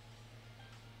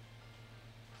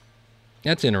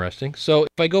 That's interesting. So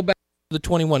if I go back to the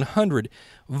 2100,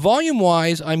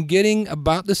 volume-wise, I'm getting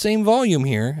about the same volume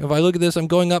here. If I look at this, I'm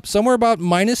going up somewhere about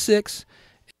 -6.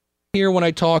 Here when I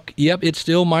talk, yep, it's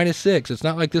still -6. It's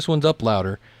not like this one's up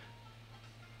louder.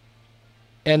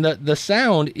 And the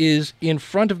sound is in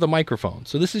front of the microphone.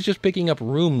 So this is just picking up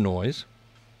room noise.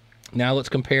 Now let's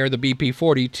compare the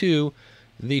BP40 to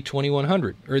the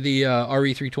 2100, or the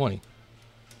RE320.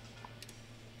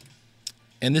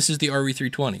 And this is the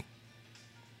RE320.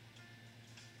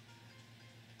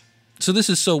 So this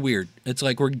is so weird. It's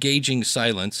like we're gauging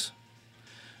silence.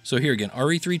 So here again,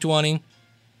 RE320,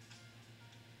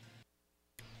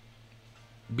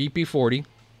 BP40,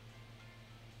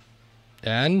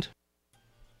 and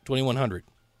 2100.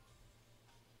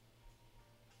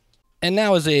 And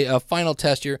now as a final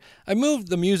test here, I moved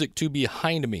the music to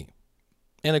behind me.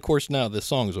 And of course now the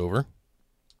song's over.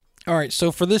 All right,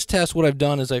 so for this test, what I've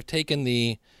done is I've taken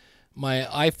my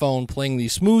iPhone playing the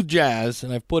smooth jazz,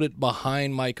 and I've put it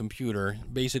behind my computer,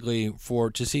 basically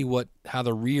to see how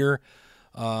the rear,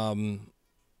 how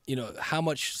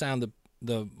much sound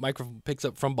the microphone picks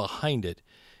up from behind it.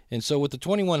 And so with the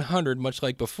 2100, much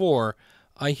like before,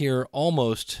 I hear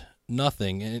almost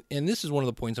nothing. And this is one of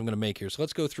the points I'm going to make here. So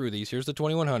let's go through these. Here's the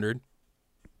 2100.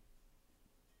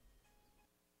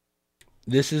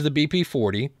 This is the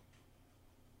BP40.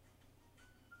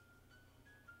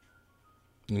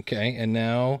 Okay, and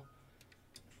now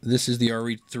this is the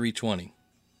RE320.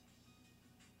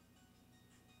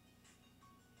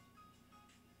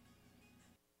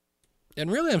 And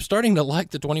really, I'm starting to like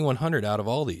the 2100 out of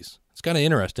all these. It's kind of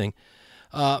interesting.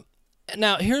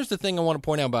 Now, here's the thing I want to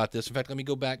point out about this. In fact, let me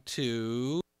go back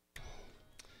to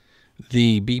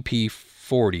the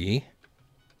BP40.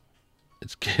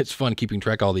 It's fun keeping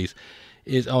track of all these.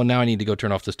 Now I need to go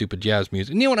turn off the stupid jazz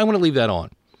music. And you know what? I'm going to leave that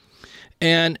on.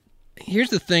 And here's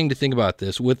the thing to think about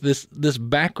this. With this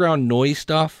background noise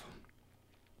stuff,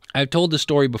 I've told this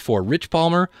story before. Rich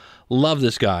Palmer, love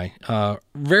this guy.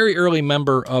 Very early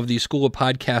member of the School of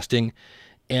Podcasting.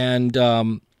 And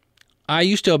I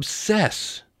used to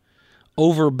obsess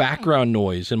over background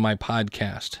noise in my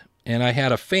podcast. And I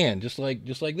had a fan, just like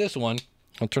this one.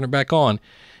 I'll turn it back on.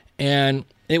 And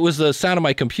it was the sound of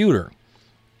my computer.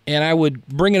 And I would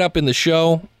bring it up in the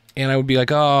show, and I would be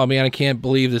like, oh, man, I can't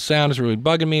believe the sound is really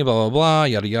bugging me, blah, blah, blah,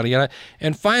 yada, yada, yada.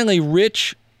 And finally,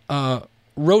 Rich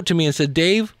wrote to me and said,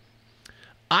 Dave,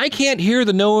 I can't hear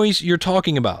the noise you're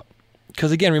talking about.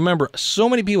 Because again, remember, so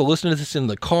many people listen to this in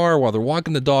the car while they're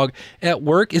walking the dog. At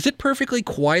work, is it perfectly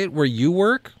quiet where you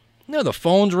work? No, the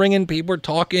phone's ringing, people are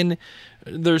talking,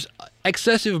 there's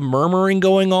excessive murmuring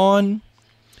going on.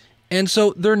 And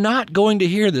so they're not going to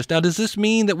hear this. Now, does this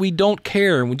mean that we don't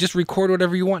care and we just record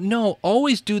whatever you want? No,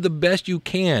 always do the best you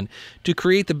can to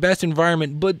create the best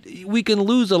environment, but we can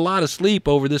lose a lot of sleep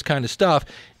over this kind of stuff.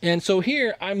 And so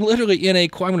here, I'm literally I'm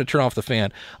going to turn off the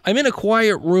fan. I'm in a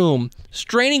quiet room,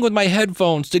 straining with my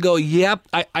headphones to go, yep,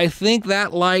 I think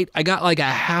that light, I got like a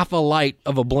half a light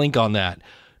of a blink on that.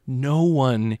 No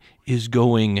one is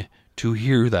going to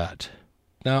hear that.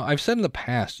 Now, I've said in the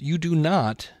past, you do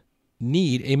not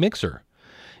need a mixer.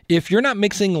 If you're not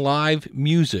mixing live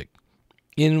music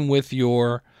in with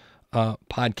your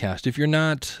podcast, if you're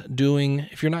not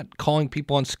calling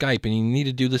people on Skype and you need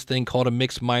to do this thing called a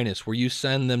mix minus where you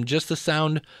send them just the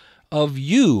sound of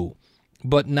you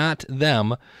but not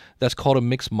them, that's called a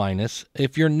mix minus.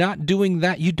 If you're not doing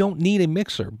that, you don't need a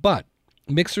mixer. But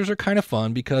mixers are kind of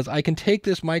fun because I can take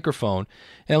this microphone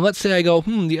and let's say I go,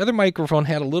 the other microphone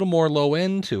had a little more low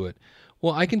end to it.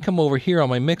 Well, I can come over here on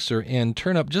my mixer and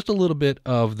turn up just a little bit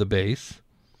of the bass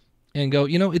and go,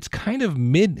 it's kind of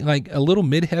mid, like a little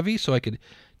mid-heavy, so I could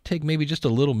take maybe just a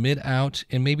little mid out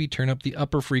and maybe turn up the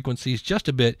upper frequencies just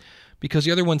a bit because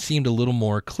the other one seemed a little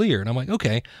more clear. And I'm like,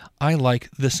 okay, I like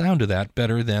the sound of that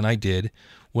better than I did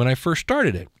when I first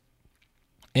started it.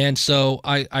 And so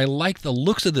I like the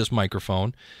looks of this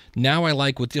microphone. Now I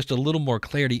like with just a little more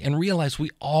clarity and realize we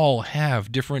all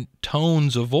have different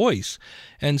tones of voice.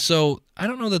 And so I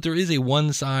don't know that there is a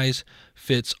one size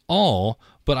fits all,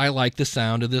 but I like the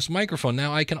sound of this microphone.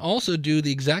 Now I can also do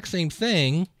the exact same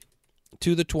thing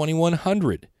to the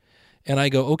 2100. And I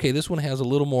go, okay, this one has a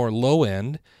little more low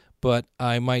end, but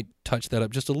I might touch that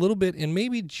up just a little bit and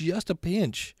maybe just a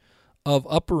pinch of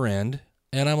upper end.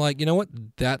 And I'm like, you know what?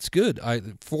 That's good.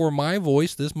 For my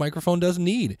voice, this microphone doesn't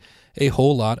need a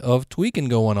whole lot of tweaking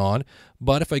going on.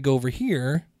 But if I go over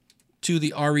here to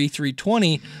the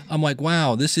RE320, I'm like,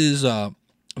 wow, this is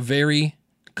very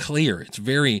clear. It's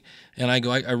very, and I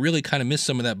go, I really kind of miss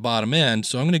some of that bottom end.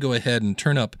 So I'm going to go ahead and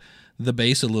turn up the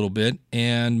bass a little bit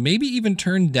and maybe even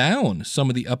turn down some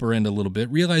of the upper end a little bit.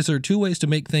 Realize there are two ways to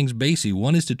make things bassy.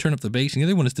 One is to turn up the bass, and the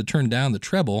other one is to turn down the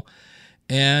treble.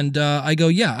 And I go,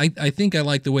 yeah, I think I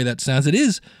like the way that sounds. It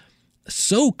is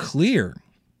so clear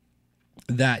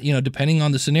that, depending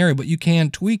on the scenario, but you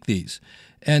can tweak these.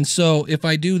 And so if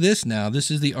I do this now,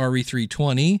 this is the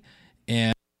RE320,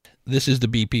 and this is the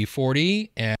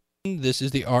BP40, and this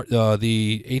is the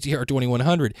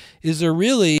ATR2100. Is there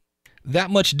really that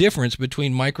much difference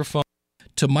between microphone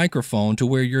to microphone to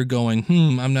where you're going,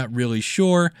 I'm not really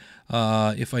sure?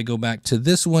 If I go back to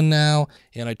this one now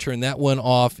and I turn that one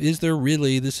off, is there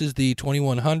really, this is the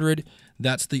 2100,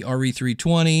 that's the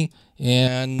RE320,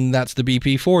 and that's the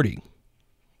BP40.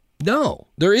 No,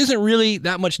 there isn't really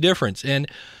that much difference. And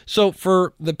so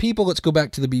for the people, let's go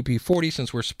back to the BP40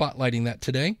 since we're spotlighting that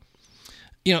today.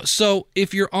 So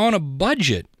if you're on a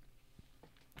budget,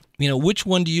 which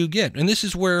one do you get? And this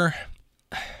is where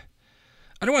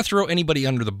I don't want to throw anybody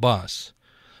under the bus,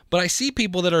 but I see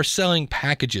people that are selling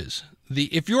packages.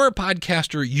 If you're a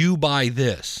podcaster, you buy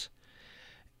this.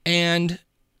 And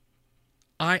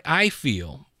I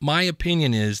feel, my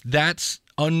opinion is that's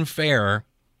unfair.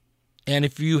 And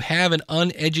if you have an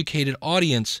uneducated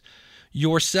audience,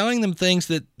 you're selling them things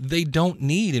that they don't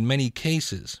need in many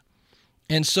cases.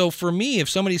 And so for me, if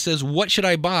somebody says, what should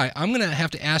I buy? I'm going to have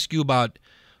to ask you about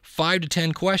 5 to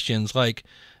 10 questions like,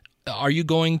 are you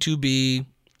going to be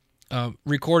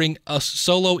recording a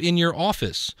solo in your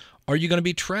office? Are you going to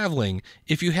be traveling?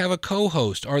 If you have a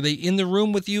co-host, are they in the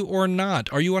room with you or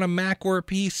not? Are you on a Mac or a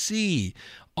PC?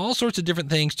 All sorts of different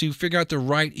things to figure out the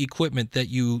right equipment that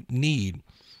you need.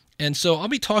 And so I'll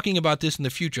be talking about this in the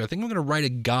future. I think I'm going to write a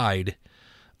guide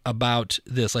about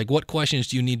this. Like, what questions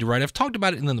do you need to write? I've talked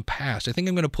about it in the past. I think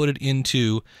I'm going to put it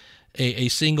into a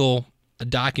single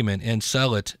document and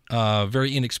sell it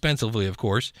very inexpensively, of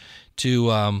course,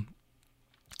 to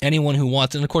anyone who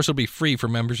wants. And of course, it'll be free for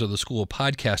members of the School of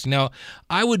Podcasting. Now,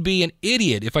 I would be an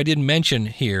idiot if I didn't mention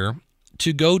here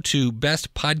to go to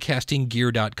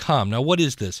bestpodcastinggear.com. Now, what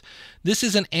is this? This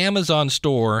is an Amazon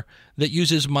store that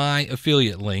uses my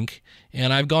affiliate link,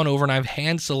 and I've gone over and I've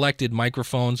hand-selected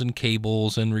microphones and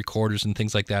cables and recorders and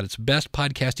things like that. It's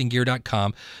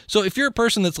bestpodcastinggear.com. So if you're a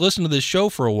person that's listened to this show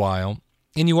for a while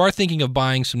and you are thinking of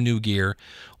buying some new gear,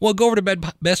 well, go over to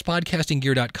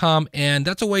bestpodcastinggear.com, and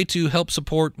that's a way to help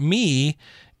support me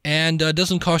and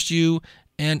doesn't cost you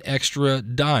an extra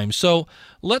dime. So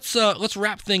let's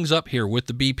wrap things up here with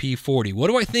the BP40. What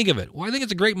do I think of it? Well, I think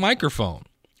it's a great microphone.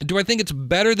 Do I think it's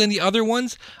better than the other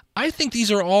ones? I think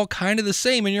these are all kind of the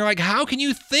same. And you're like, how can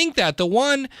you think that?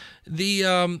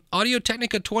 The Audio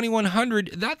Technica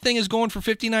 2100, that thing is going for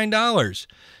 $59.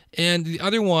 And the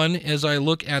other one, as I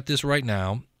look at this right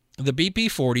now, the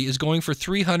BP40 is going for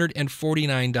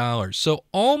 $349. So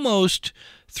almost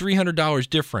 $300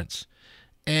 difference.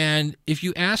 And if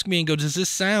you ask me and go, does this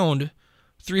sound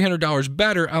 $300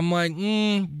 better? I'm like,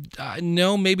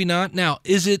 no, maybe not. Now,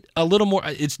 is it a little more?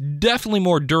 It's definitely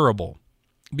more durable,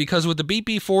 because with the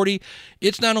BP40,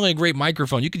 it's not only a great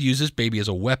microphone, you could use this baby as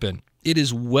a weapon. It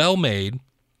is well made,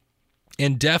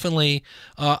 and definitely,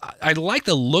 I like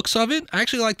the looks of it. I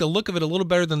actually like the look of it a little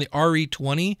better than the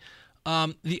RE20.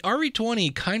 The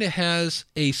RE20 kind of has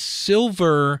a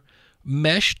silver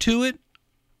mesh to it,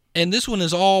 and this one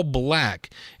is all black.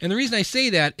 And the reason I say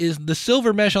that is the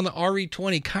silver mesh on the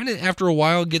RE20 kind of after a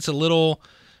while gets a little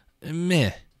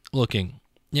meh looking.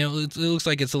 You know, it looks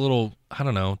like it's a little, I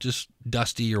don't know, just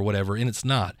dusty or whatever, and it's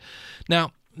not.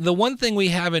 Now, the one thing we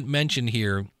haven't mentioned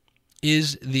here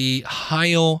is the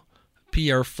Heil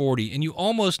PR40, and you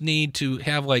almost need to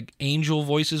have like angel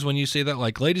voices when you say that,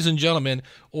 like ladies and gentlemen,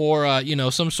 or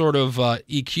some sort of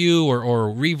EQ or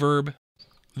reverb.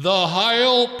 The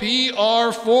Heil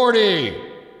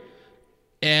PR40.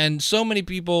 And so many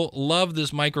people love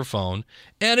this microphone,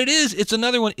 and it's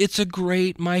another one. It's a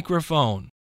great microphone,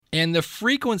 and the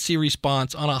frequency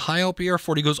response on a Heil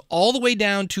PR40 goes all the way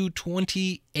down to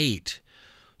 28.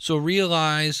 So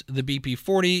realize the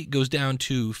BP40 goes down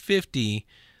to 50.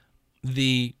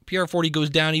 The PR40 goes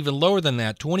down even lower than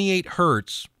that, 28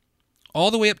 hertz,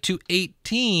 all the way up to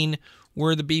 18,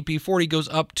 where the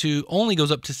BP40 only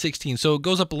goes up to 16. So it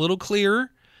goes up a little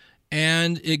clearer,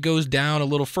 and it goes down a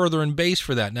little further in bass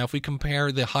for that. Now, if we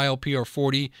compare the Heil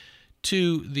PR40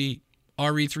 to the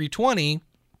RE320,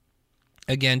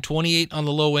 again, 28 on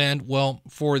the low end. Well,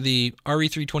 for the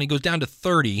RE320, it goes down to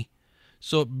 30,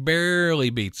 so it barely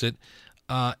beats it.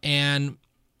 And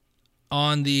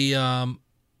on the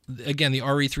again, the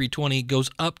RE320 goes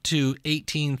up to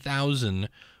 18,000,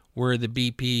 where the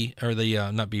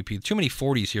not BP, too many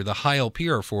 40s here, the Heil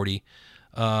PR40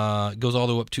 goes all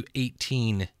the way up to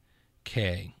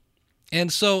 18K.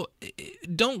 And so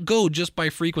don't go just by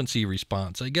frequency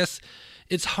response. I guess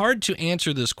it's hard to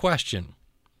answer this question,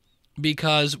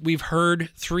 because we've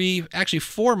heard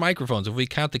 4 microphones if we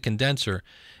count the condenser,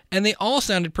 and they all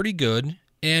sounded pretty good.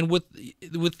 And with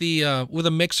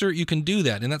a mixer, you can do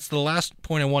that. And that's the last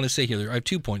point I want to say here. I have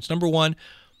 2 points. Number one,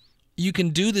 you can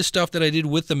do this stuff that I did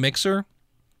with the mixer.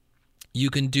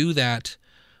 You can do that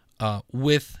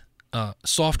with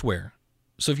software.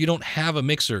 So if you don't have a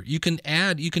mixer, you can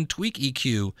tweak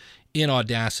EQ in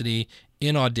Audacity,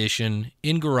 in Audition,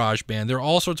 in GarageBand. There are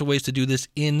all sorts of ways to do this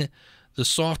in the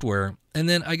software. And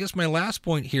then I guess my last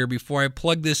point here before I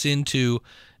plug this into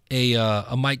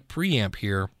a mic preamp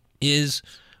here is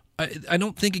I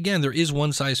don't think, again, there is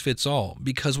one size fits all,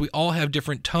 because we all have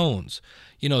different tones.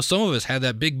 You know, some of us have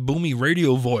that big boomy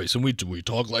radio voice, and we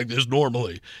talk like this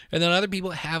normally. And then other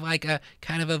people have like a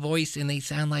kind of a voice, and they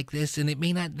sound like this, and it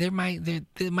may not, the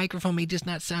microphone may just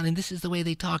not sound, and this is the way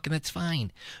they talk, and that's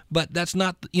fine. But that's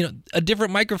not, a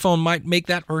different microphone might make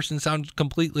that person sound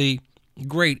completely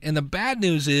great. And the bad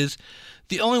news is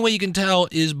the only way you can tell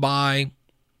is by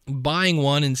buying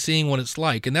one and seeing what it's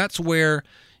like. And that's where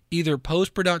either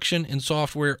post-production in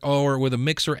software or with a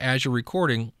mixer as you're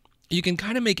recording, you can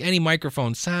kind of make any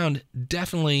microphone sound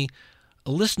definitely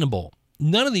listenable.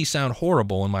 None of these sound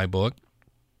horrible in my book,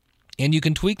 and you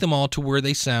can tweak them all to where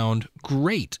they sound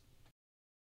great.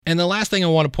 And the last thing I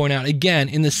want to point out, again,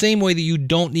 in the same way that you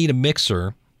don't need a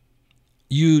mixer,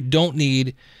 you don't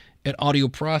need an audio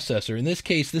processor. In this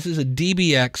case, this is a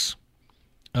DBX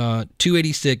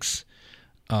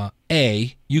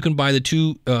 286A. You can buy the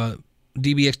DBX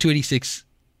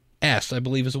 286S, I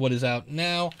believe is what is out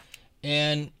now.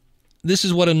 And this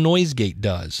is what a noise gate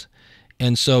does.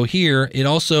 And so here, it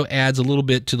also adds a little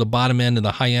bit to the bottom end and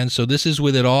the high end. So this is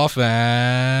with it off,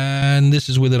 and this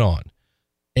is with it on.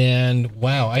 And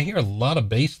wow, I hear a lot of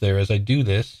bass there as I do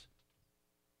this.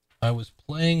 I was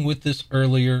playing with this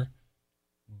earlier.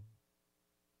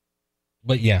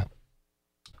 But yeah.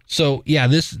 So yeah,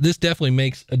 this definitely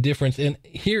makes a difference. And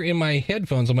here in my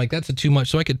headphones, I'm like, that's too much.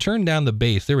 So I could turn down the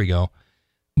bass. There we go.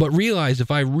 But realize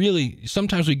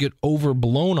sometimes we get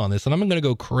overblown on this, and I'm going to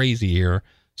go crazy here.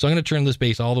 So I'm going to turn this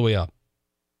bass all the way up.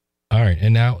 All right.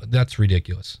 And now that's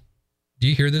ridiculous. Do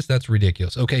you hear this? That's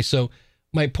ridiculous. Okay. So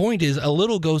my point is, a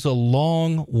little goes a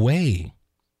long way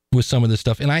with some of this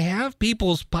stuff. And I have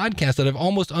people's podcasts that I've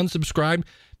almost unsubscribed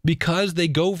because they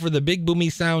go for the big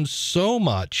boomy sound so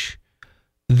much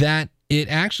that it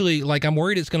actually, like, I'm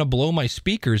worried it's going to blow my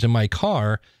speakers in my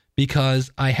car because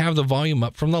I have the volume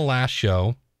up from the last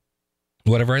show,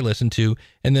 whatever I listened to,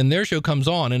 and then their show comes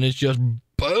on and it's just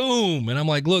boom. And I'm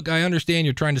like, look, I understand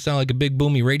you're trying to sound like a big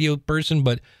boomy radio person,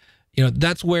 but you know,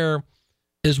 that's where,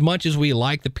 as much as we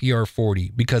like the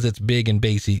PR40 because it's big and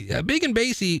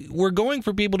bassy, we're going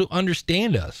for people to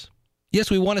understand us. Yes,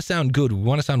 we want to sound good. We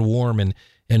want to sound warm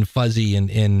and fuzzy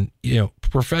and you know,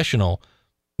 professional,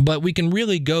 but we can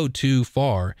really go too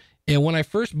far. And when I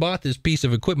first bought this piece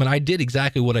of equipment, I did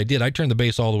exactly what I did. I turned the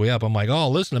bass all the way up. I'm like, oh,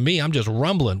 listen to me. I'm just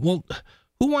rumbling. Well,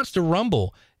 who wants to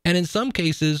rumble? And in some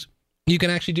cases, you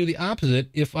can actually do the opposite.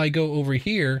 If I go over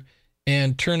here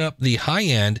and turn up the high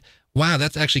end, wow,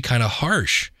 that's actually kind of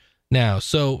harsh now.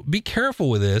 So be careful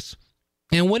with this.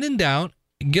 And when in doubt,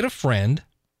 get a friend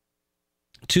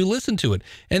to listen to it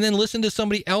and then listen to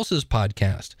somebody else's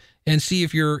podcast and see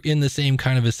if you're in the same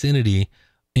kind of vicinity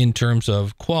in terms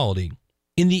of quality.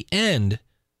 In the end,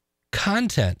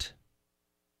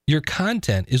 your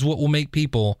content is what will make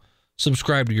people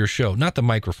subscribe to your show, not the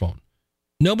microphone.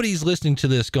 Nobody's listening to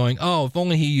this going, oh, if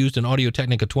only he used an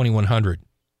Audio-Technica 2100,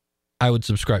 I would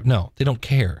subscribe. No, they don't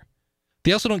care.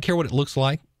 They also don't care what it looks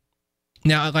like.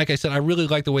 Now, like I said, I really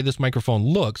like the way this microphone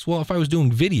looks. Well, if I was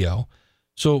doing video,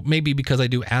 so maybe because I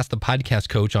do Ask the Podcast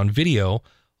Coach on video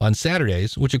on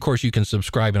Saturdays, which of course you can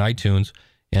subscribe in iTunes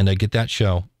and get that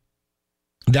show,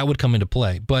 that would come into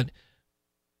play. But,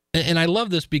 and I love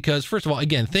this because, first of all,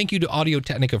 again, thank you to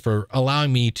Audio-Technica for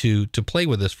allowing me to play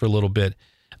with this for a little bit.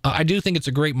 I do think it's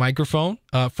a great microphone.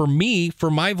 For me, for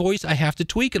my voice, I have to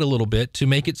tweak it a little bit to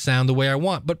make it sound the way I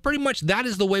want. But pretty much that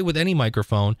is the way with any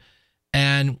microphone.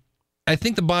 And I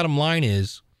think the bottom line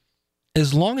is,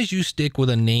 as long as you stick with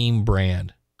a name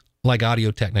brand like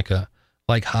Audio-Technica,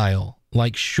 like Heil,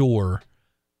 like Shure,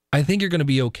 I think you're going to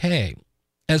be okay.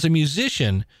 As a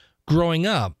musician, growing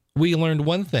up, we learned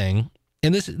one thing,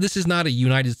 and this is not a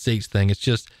United States thing. It's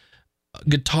just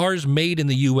guitars made in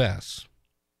the U.S.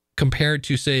 compared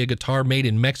to, say, a guitar made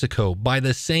in Mexico by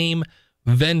the same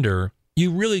vendor,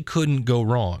 you really couldn't go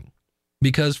wrong.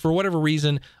 Because for whatever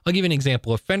reason, I'll give you an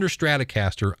example. A Fender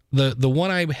Stratocaster, the one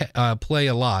I play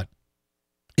a lot,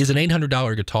 is an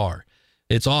 $800 guitar.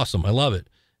 It's awesome. I love it.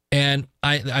 And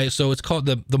so it's called,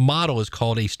 the model is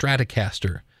called a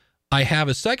Stratocaster. I have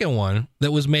a second one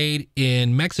that was made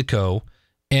in Mexico,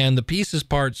 and the pieces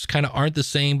parts kind of aren't the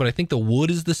same, but I think the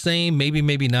wood is the same. Maybe,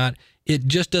 maybe not. It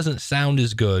just doesn't sound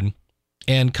as good.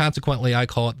 And consequently, I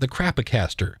call it the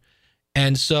Crapacaster.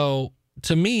 And so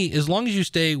to me, as long as you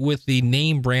stay with the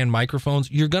name brand microphones,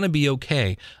 you're going to be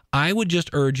okay. I would just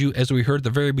urge you, as we heard at the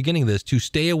very beginning of this, to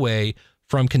stay away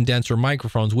from condenser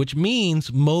microphones, which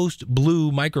means most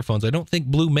Blue microphones. I don't think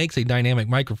Blue makes a dynamic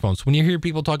microphone. So when you hear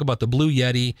people talk about the Blue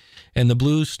Yeti and the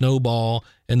Blue Snowball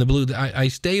and the Blue, I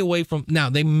stay away from. Now,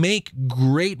 they make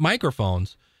great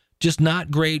microphones, just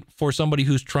not great for somebody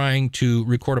who's trying to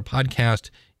record a podcast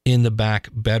in the back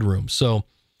bedroom. So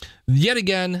yet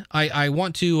again, I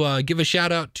want to give a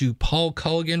shout out to Paul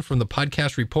Culligan from the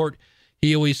Podcast Report.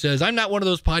 He always says, I'm not one of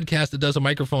those podcasts that does a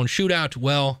microphone shootout.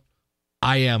 Well,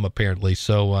 I am apparently.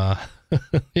 So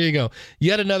here you go.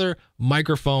 Yet another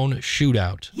microphone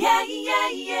shootout. Yeah, yeah,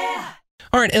 yeah.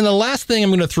 All right. And the last thing I'm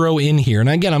going to throw in here, and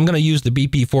again, I'm going to use the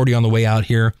BP40 on the way out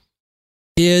here,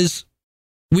 is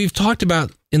we've talked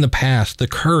about in the past the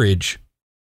courage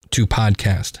to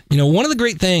podcast. You know, one of the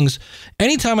great things,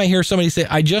 anytime I hear somebody say,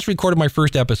 I just recorded my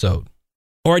first episode,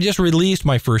 or I just released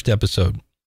my first episode,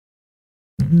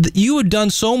 you have done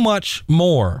so much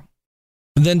more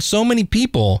than so many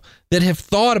people that have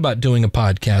thought about doing a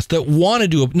podcast, that want to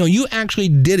do it. No, you actually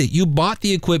did it. You bought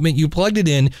the equipment, you plugged it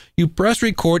in, you pressed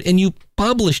record, and you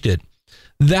published it.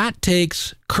 That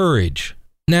takes courage.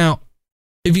 Now,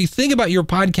 if you think about your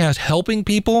podcast helping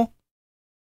people,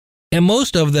 and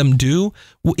most of them do,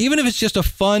 even if it's just a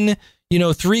fun, you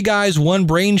know, 3 guys, 1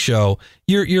 brain show,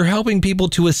 you're helping people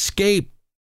to escape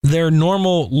their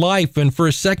normal life, and for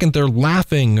a second they're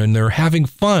laughing and they're having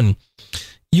fun.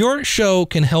 Your show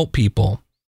can help people.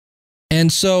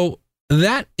 And so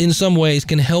that in some ways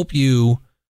can help you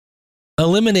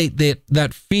eliminate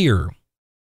that fear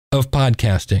of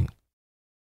podcasting.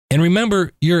 And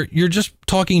remember, you're just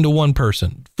talking to one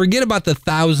person. Forget about the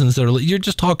thousands that you're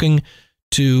just talking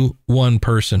to one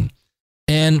person.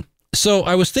 And so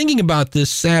I was thinking about this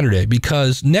Saturday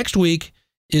because next week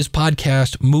is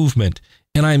Podcast Movement,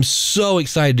 and I'm so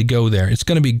excited to go there. It's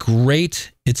going to be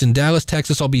great. It's in Dallas,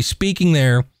 Texas. I'll be speaking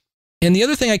there. And the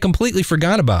other thing I completely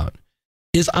forgot about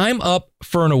is I'm up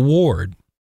for an award.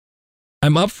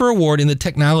 I'm up for an award in the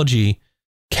technology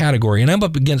category, and I'm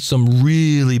up against some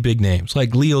really big names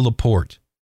like Leo Laporte.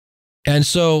 And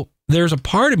so there's a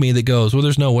part of me that goes, well,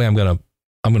 there's no way I'm going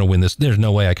to win this. There's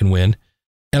no way I can win.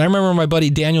 And I remember my buddy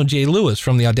Daniel J. Lewis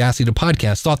from the Audacity to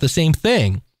Podcast thought the same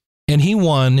thing. And he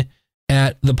won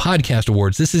at the Podcast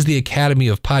Awards. This is the Academy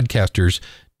of Podcasters,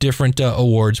 different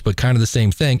awards, but kind of the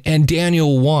same thing. And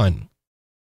Daniel won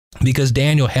because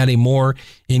Daniel had a more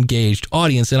engaged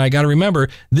audience. And I got to remember,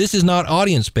 this is not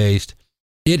audience-based.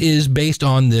 It is based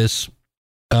on this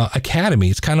academy.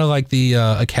 It's kind of like the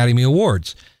Academy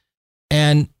Awards.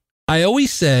 And I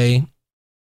always say,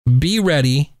 be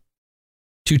ready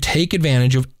to take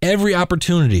advantage of every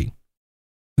opportunity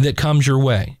that comes your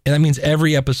way. And that means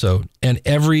every episode and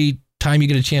every time you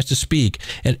get a chance to speak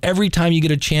and every time you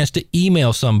get a chance to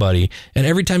email somebody and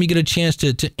every time you get a chance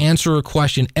to answer a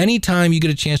question, anytime you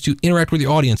get a chance to interact with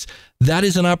your audience, that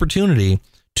is an opportunity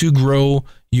to grow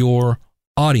your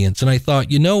audience. And I thought,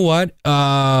 you know what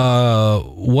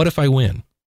if I win?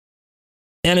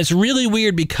 And it's really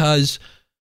weird because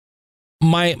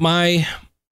my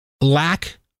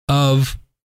lack of,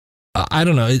 I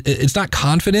don't know, it's not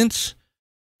confidence.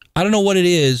 I don't know what it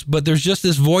is, but there's just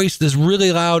this voice, this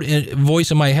really loud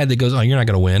voice in my head that goes, oh, you're not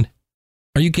going to win.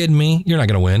 Are you kidding me? You're not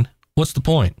going to win. What's the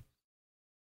point?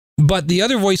 But the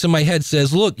other voice in my head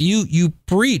says, look, you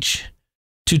preach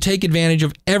to take advantage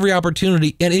of every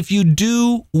opportunity. And if you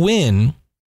do win,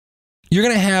 you're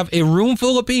going to have a room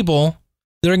full of people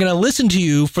that are going to listen to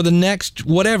you for the next,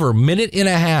 whatever, minute and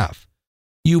a half.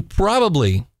 You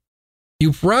probably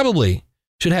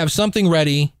should have something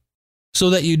ready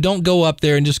so that you don't go up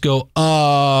there and just go,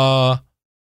 I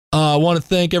want to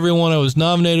thank everyone I was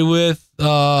nominated with.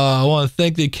 I want to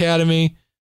thank the Academy.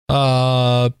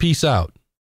 Peace out.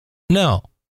 No.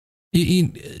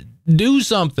 You do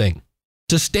something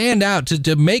to stand out,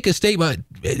 to make a statement,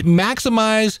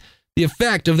 maximize the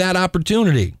effect of that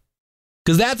opportunity.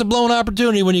 Because that's a blown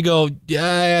opportunity when you go,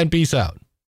 yeah, peace out.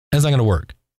 That's not going to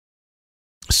work.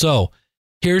 So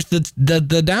here's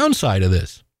the downside of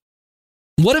this.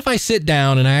 What if I sit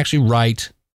down and I actually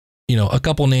write, a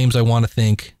couple names I want to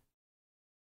think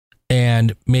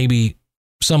and maybe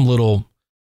some little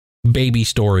baby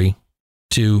story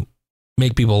to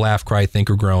make people laugh, cry, think,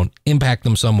 or groan, impact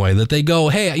them some way that they go,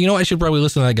 hey, I should probably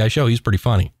listen to that guy's show. He's pretty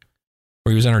funny,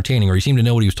 or he was entertaining, or he seemed to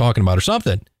know what he was talking about or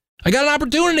something. I got an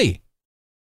opportunity.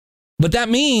 But that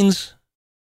means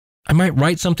I might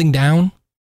write something down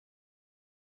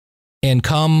and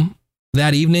come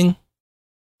that evening,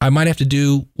 I might have to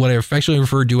do what I affectionately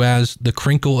refer to as the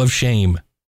crinkle of shame.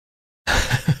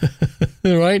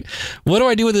 Right? What do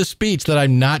I do with this speech that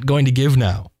I'm not going to give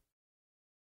now?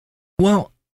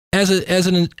 Well, as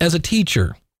a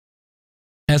teacher,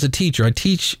 I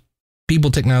teach people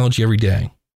technology every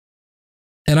day.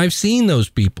 And I've seen those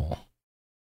people.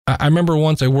 I remember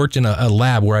once I worked in a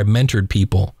lab where I mentored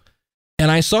people, and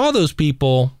I saw those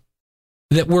people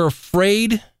that were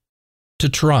afraid to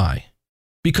try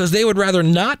because they would rather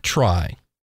not try.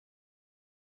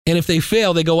 And if they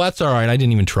fail, they go, that's all right. I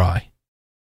didn't even try.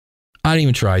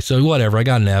 So whatever. I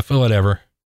got an F. Whatever.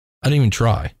 I didn't even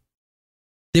try.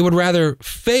 They would rather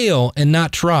fail and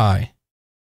not try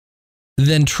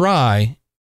than try.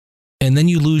 And then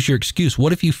you lose your excuse.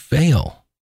 What if you fail?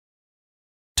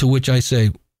 To which I say,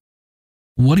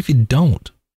 what if you don't?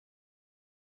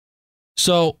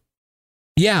 So,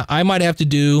 yeah, I might have to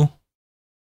do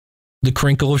the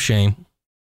crinkle of shame,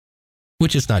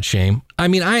 which is not shame. I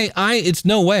mean, it's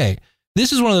no way.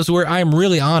 This is one of those where I'm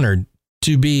really honored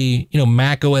to be,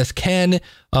 Mac OS Ken,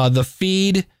 the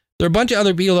feed. There are a bunch of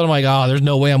other people that I'm like, there's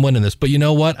no way I'm winning this. But you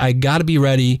know what? I got to be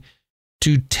ready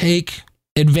to take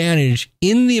advantage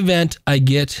in the event I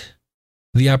get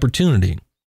the opportunity.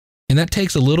 And that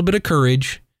takes a little bit of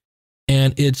courage.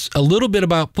 And it's a little bit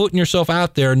about putting yourself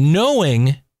out there,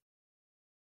 knowing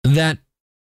that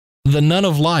the nun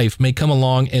of life may come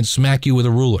along and smack you with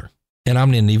a ruler. And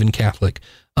I'm an even Catholic.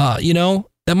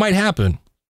 That might happen.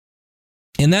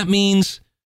 And that means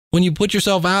when you put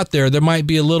yourself out there, there might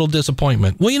be a little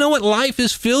disappointment. Well, you know what? Life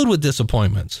is filled with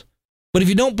disappointments. But if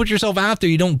you don't put yourself out there,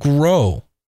 you don't grow.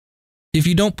 If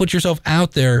you don't put yourself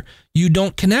out there, you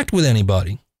don't connect with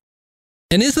anybody.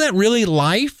 And isn't that really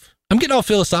life? I'm getting all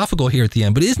philosophical here at the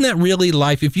end, but isn't that really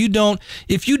life? If you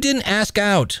didn't ask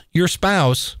out your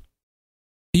spouse,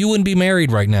 you wouldn't be married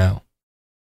right now.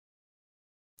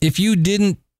 If you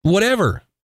didn't, whatever,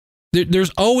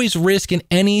 there's always risk in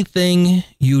anything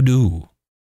you do.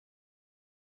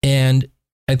 And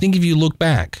I think if you look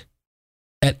back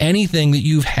at anything that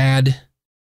you've had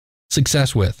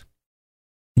success with,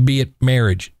 be it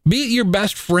marriage, be it your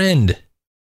best friend,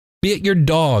 be it your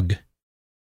dog,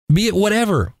 be it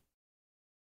whatever,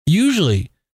 usually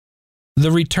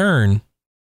the return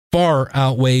far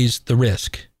outweighs the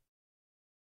risk.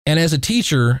 And as a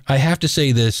teacher, I have to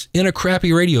say this in a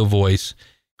crappy radio voice.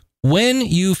 When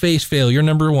you face failure,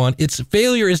 number one,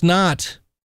 failure is not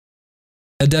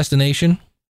a destination.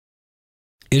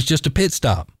 It's just a pit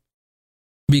stop,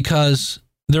 because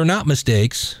they're not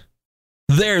mistakes.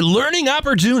 They're learning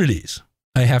opportunities.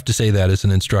 I have to say that as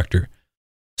an instructor.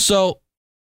 So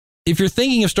if you're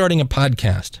thinking of starting a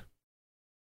podcast,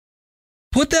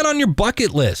 put that on your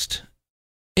bucket list.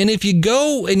 And if you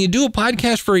go and you do a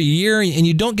podcast for a year and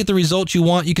you don't get the results you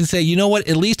want, you can say, you know what,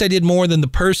 at least I did more than the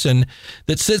person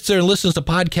that sits there and listens to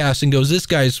podcasts and goes, this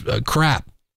guy's crap.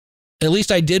 At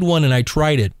least I did one and I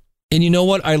tried it. And you know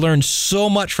what? I learned so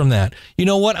much from that. You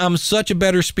know what? I'm such a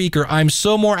better speaker. I'm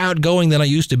so more outgoing than I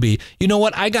used to be. You know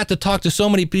what? I got to talk to so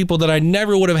many people that I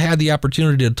never would have had the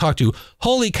opportunity to talk to.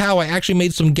 Holy cow, I actually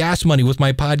made some gas money with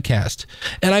my podcast.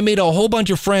 And I made a whole bunch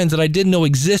of friends that I didn't know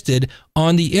existed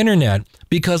on the internet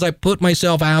because I put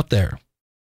myself out there.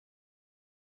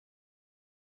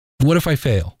 What if I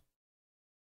fail?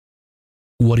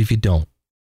 What if you don't?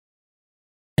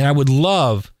 And I would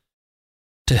love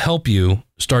to help you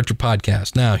start your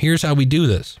podcast. Now, here's how we do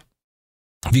this.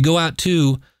 If you go out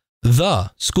to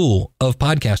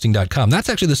theschoolofpodcasting.com, that's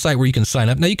actually the site where you can sign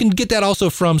up. Now, you can get that also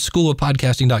from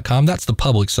schoolofpodcasting.com. That's the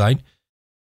public site.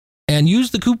 And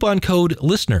use the coupon code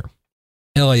LISTENER,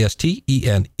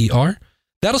 LISTENER.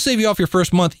 That'll save you off your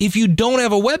first month. If you don't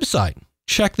have a website,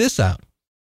 check this out.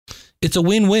 It's a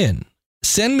win-win.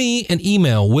 Send me an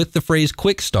email with the phrase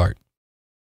quick start,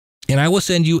 and I will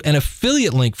send you an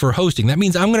affiliate link for hosting. That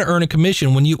means I'm going to earn a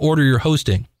commission when you order your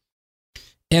hosting.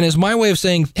 And as my way of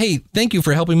saying, hey, thank you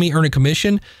for helping me earn a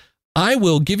commission, I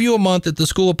will give you a month at the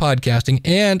School of Podcasting,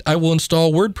 and I will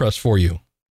install WordPress for you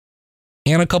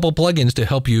and a couple plugins to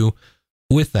help you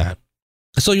with that.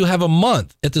 So you'll have a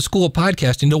month at the School of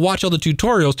Podcasting to watch all the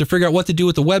tutorials to figure out what to do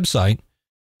with the website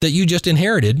that you just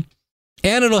inherited.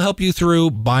 And it'll help you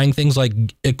through buying things like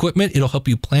equipment. It'll help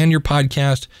you plan your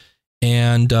podcast.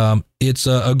 And it's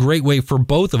a great way for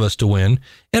both of us to win.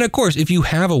 And of course, if you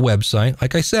have a website,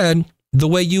 like I said, the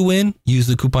way you win, use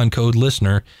the coupon code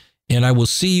LISTENER, and I will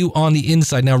see you on the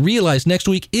inside. Now, realize next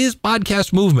week is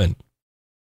Podcast Movement.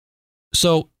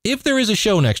 So if there is a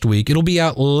show next week, it'll be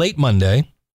out late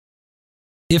Monday,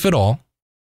 if at all.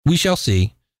 We shall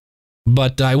see.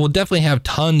 But I will definitely have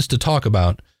tons to talk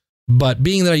about. But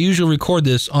being that I usually record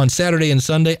this on Saturday and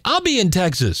Sunday, I'll be in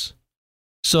Texas.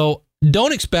 So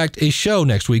don't expect a show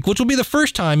next week, which will be the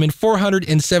first time in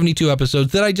 472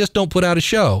 episodes that I just don't put out a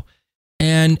show.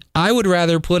 And I would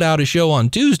rather put out a show on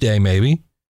Tuesday, maybe,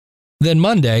 than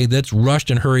Monday that's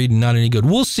rushed and hurried and not any good.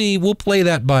 We'll see. We'll play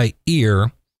that by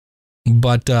ear.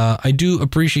 But I do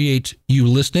appreciate you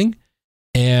listening.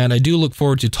 And I do look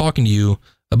forward to talking to you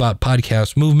about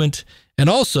Podcast Movement. And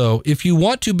also, if you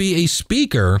want to be a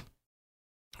speaker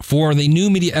for the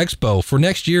New Media Expo for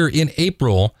next year in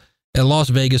April at Las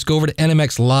Vegas, go over to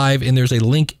NMX Live, and there's a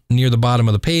link near the bottom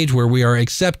of the page where we are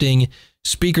accepting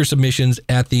speaker submissions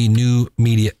at the New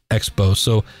Media Expo.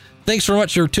 So thanks very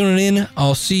much for tuning in.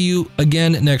 I'll see you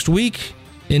again next week.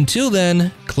 Until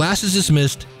then, class is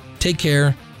dismissed. Take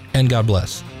care, and God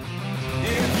bless.